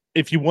candidates.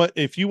 If you want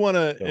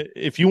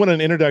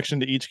an introduction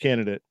to each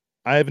candidate,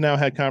 I have now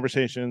had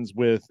conversations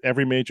with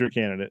every major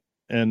candidate,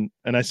 and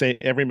I say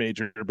every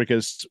major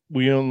because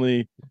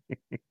we're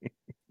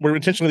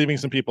intentionally leaving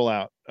some people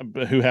out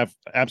who have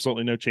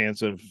absolutely no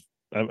chance of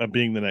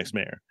being the next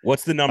mayor.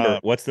 What's the number?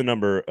 What's the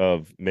number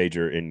of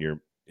major in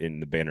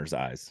the Banner's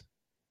eyes?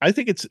 I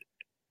think it's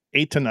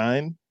 8 to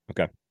 9.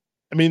 Okay.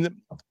 I mean,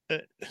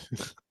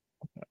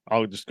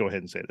 I'll just go ahead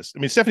and say this. I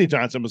mean, Stephanie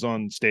Johnson was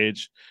on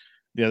stage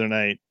the other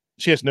night.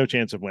 She has no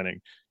chance of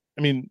winning.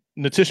 I mean,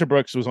 Natisha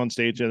Brooks was on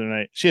stage the other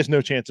night. She has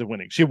no chance of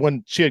winning. She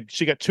won.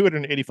 She got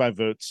 285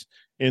 votes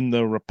in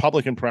the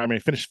Republican primary,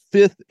 finished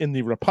 5th in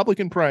the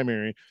Republican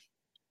primary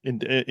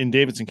in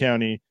Davidson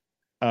County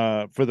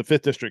for the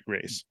 5th district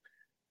race.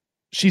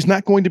 She's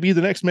not going to be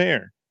the next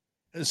mayor.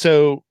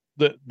 So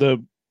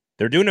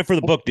they're doing it for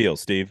the book deal,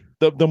 Steve.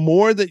 The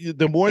more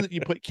that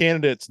you put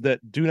candidates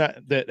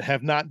that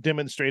have not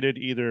demonstrated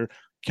either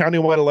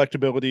countywide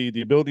electability,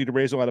 the ability to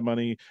raise a lot of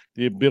money,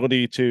 the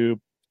ability to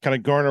kind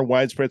of garner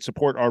widespread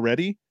support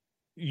already,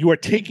 you are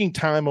taking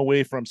time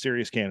away from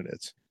serious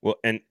candidates. Well,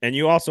 and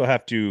you also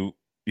have to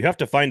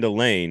find a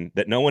lane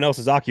that no one else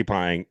is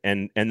occupying,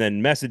 and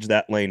then message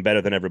that lane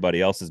better than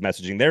everybody else is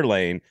messaging their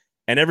lane.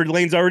 And every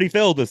lane's already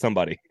filled with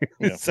somebody.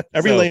 Yeah.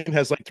 Every lane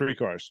has like 3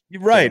 cars.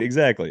 Right. So.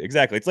 Exactly.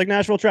 It's like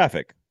Nashville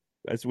traffic,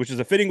 which is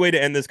a fitting way to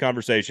end this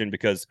conversation,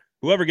 because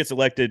whoever gets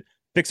elected,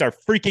 fix our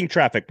freaking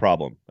traffic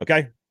problem.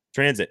 Okay.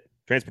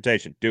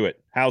 Transportation, do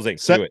it. Housing,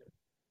 do it.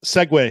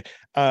 Segue.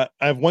 I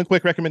have one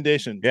quick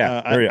recommendation.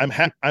 Yeah.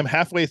 I'm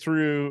halfway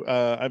through.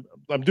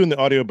 I'm doing the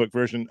audiobook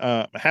version.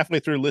 Halfway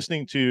through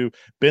listening to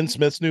Ben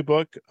Smith's new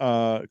book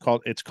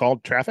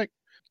called Traffic.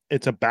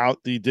 It's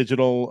about the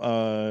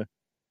digital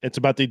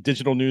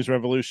news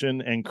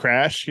revolution and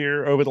crash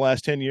here over the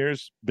last 10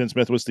 years. Ben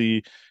Smith was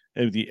the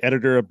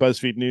editor of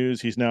BuzzFeed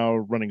News. He's now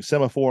running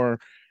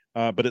Semaphore,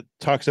 but it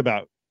talks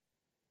about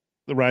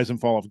the rise and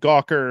fall of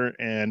Gawker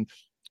and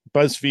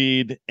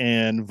BuzzFeed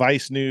and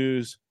Vice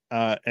News,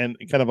 and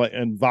kind of like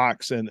and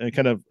Vox and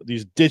kind of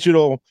these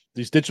digital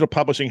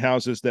publishing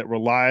houses that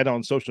relied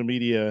on social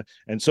media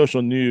and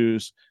social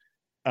news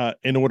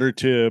in order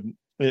to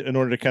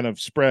kind of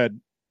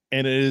spread.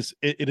 And it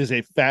is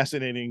a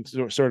fascinating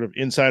sort of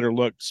insider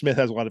look. Smith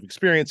has a lot of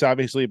experience,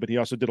 obviously, but he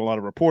also did a lot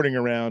of reporting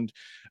around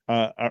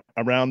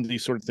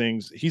these sort of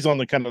things. He's on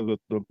the kind of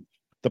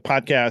the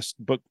podcast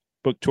book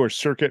tour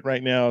circuit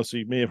right now, so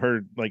you may have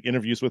heard like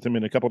interviews with him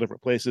in a couple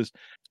different places.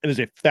 It is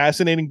a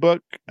fascinating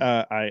book.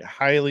 I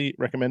highly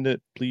recommend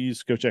it.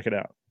 Please go check it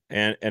out.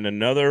 And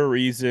another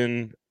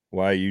reason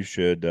why you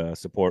should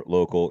support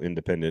local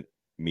independent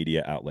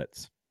media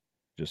outlets.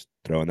 Just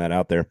throwing that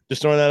out there.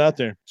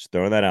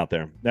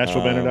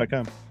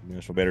 NashvilleBanner.com.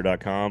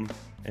 NashvilleBanner.com.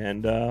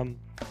 And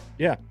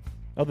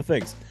other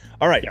things.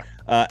 All right. Yeah.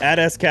 At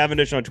S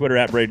Cavendish on Twitter,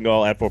 at Braden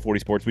Gall, at 440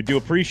 Sports. We do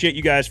appreciate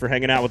you guys for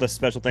hanging out with us.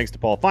 Special thanks to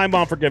Paul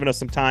Finebaum for giving us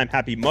some time.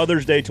 Happy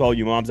Mother's Day to all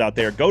you moms out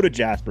there. Go to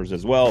Jasper's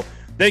as well.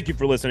 Thank you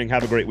for listening.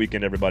 Have a great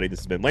weekend, everybody. This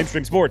has been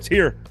Lamestream Sports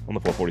here on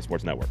the 440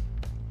 Sports Network.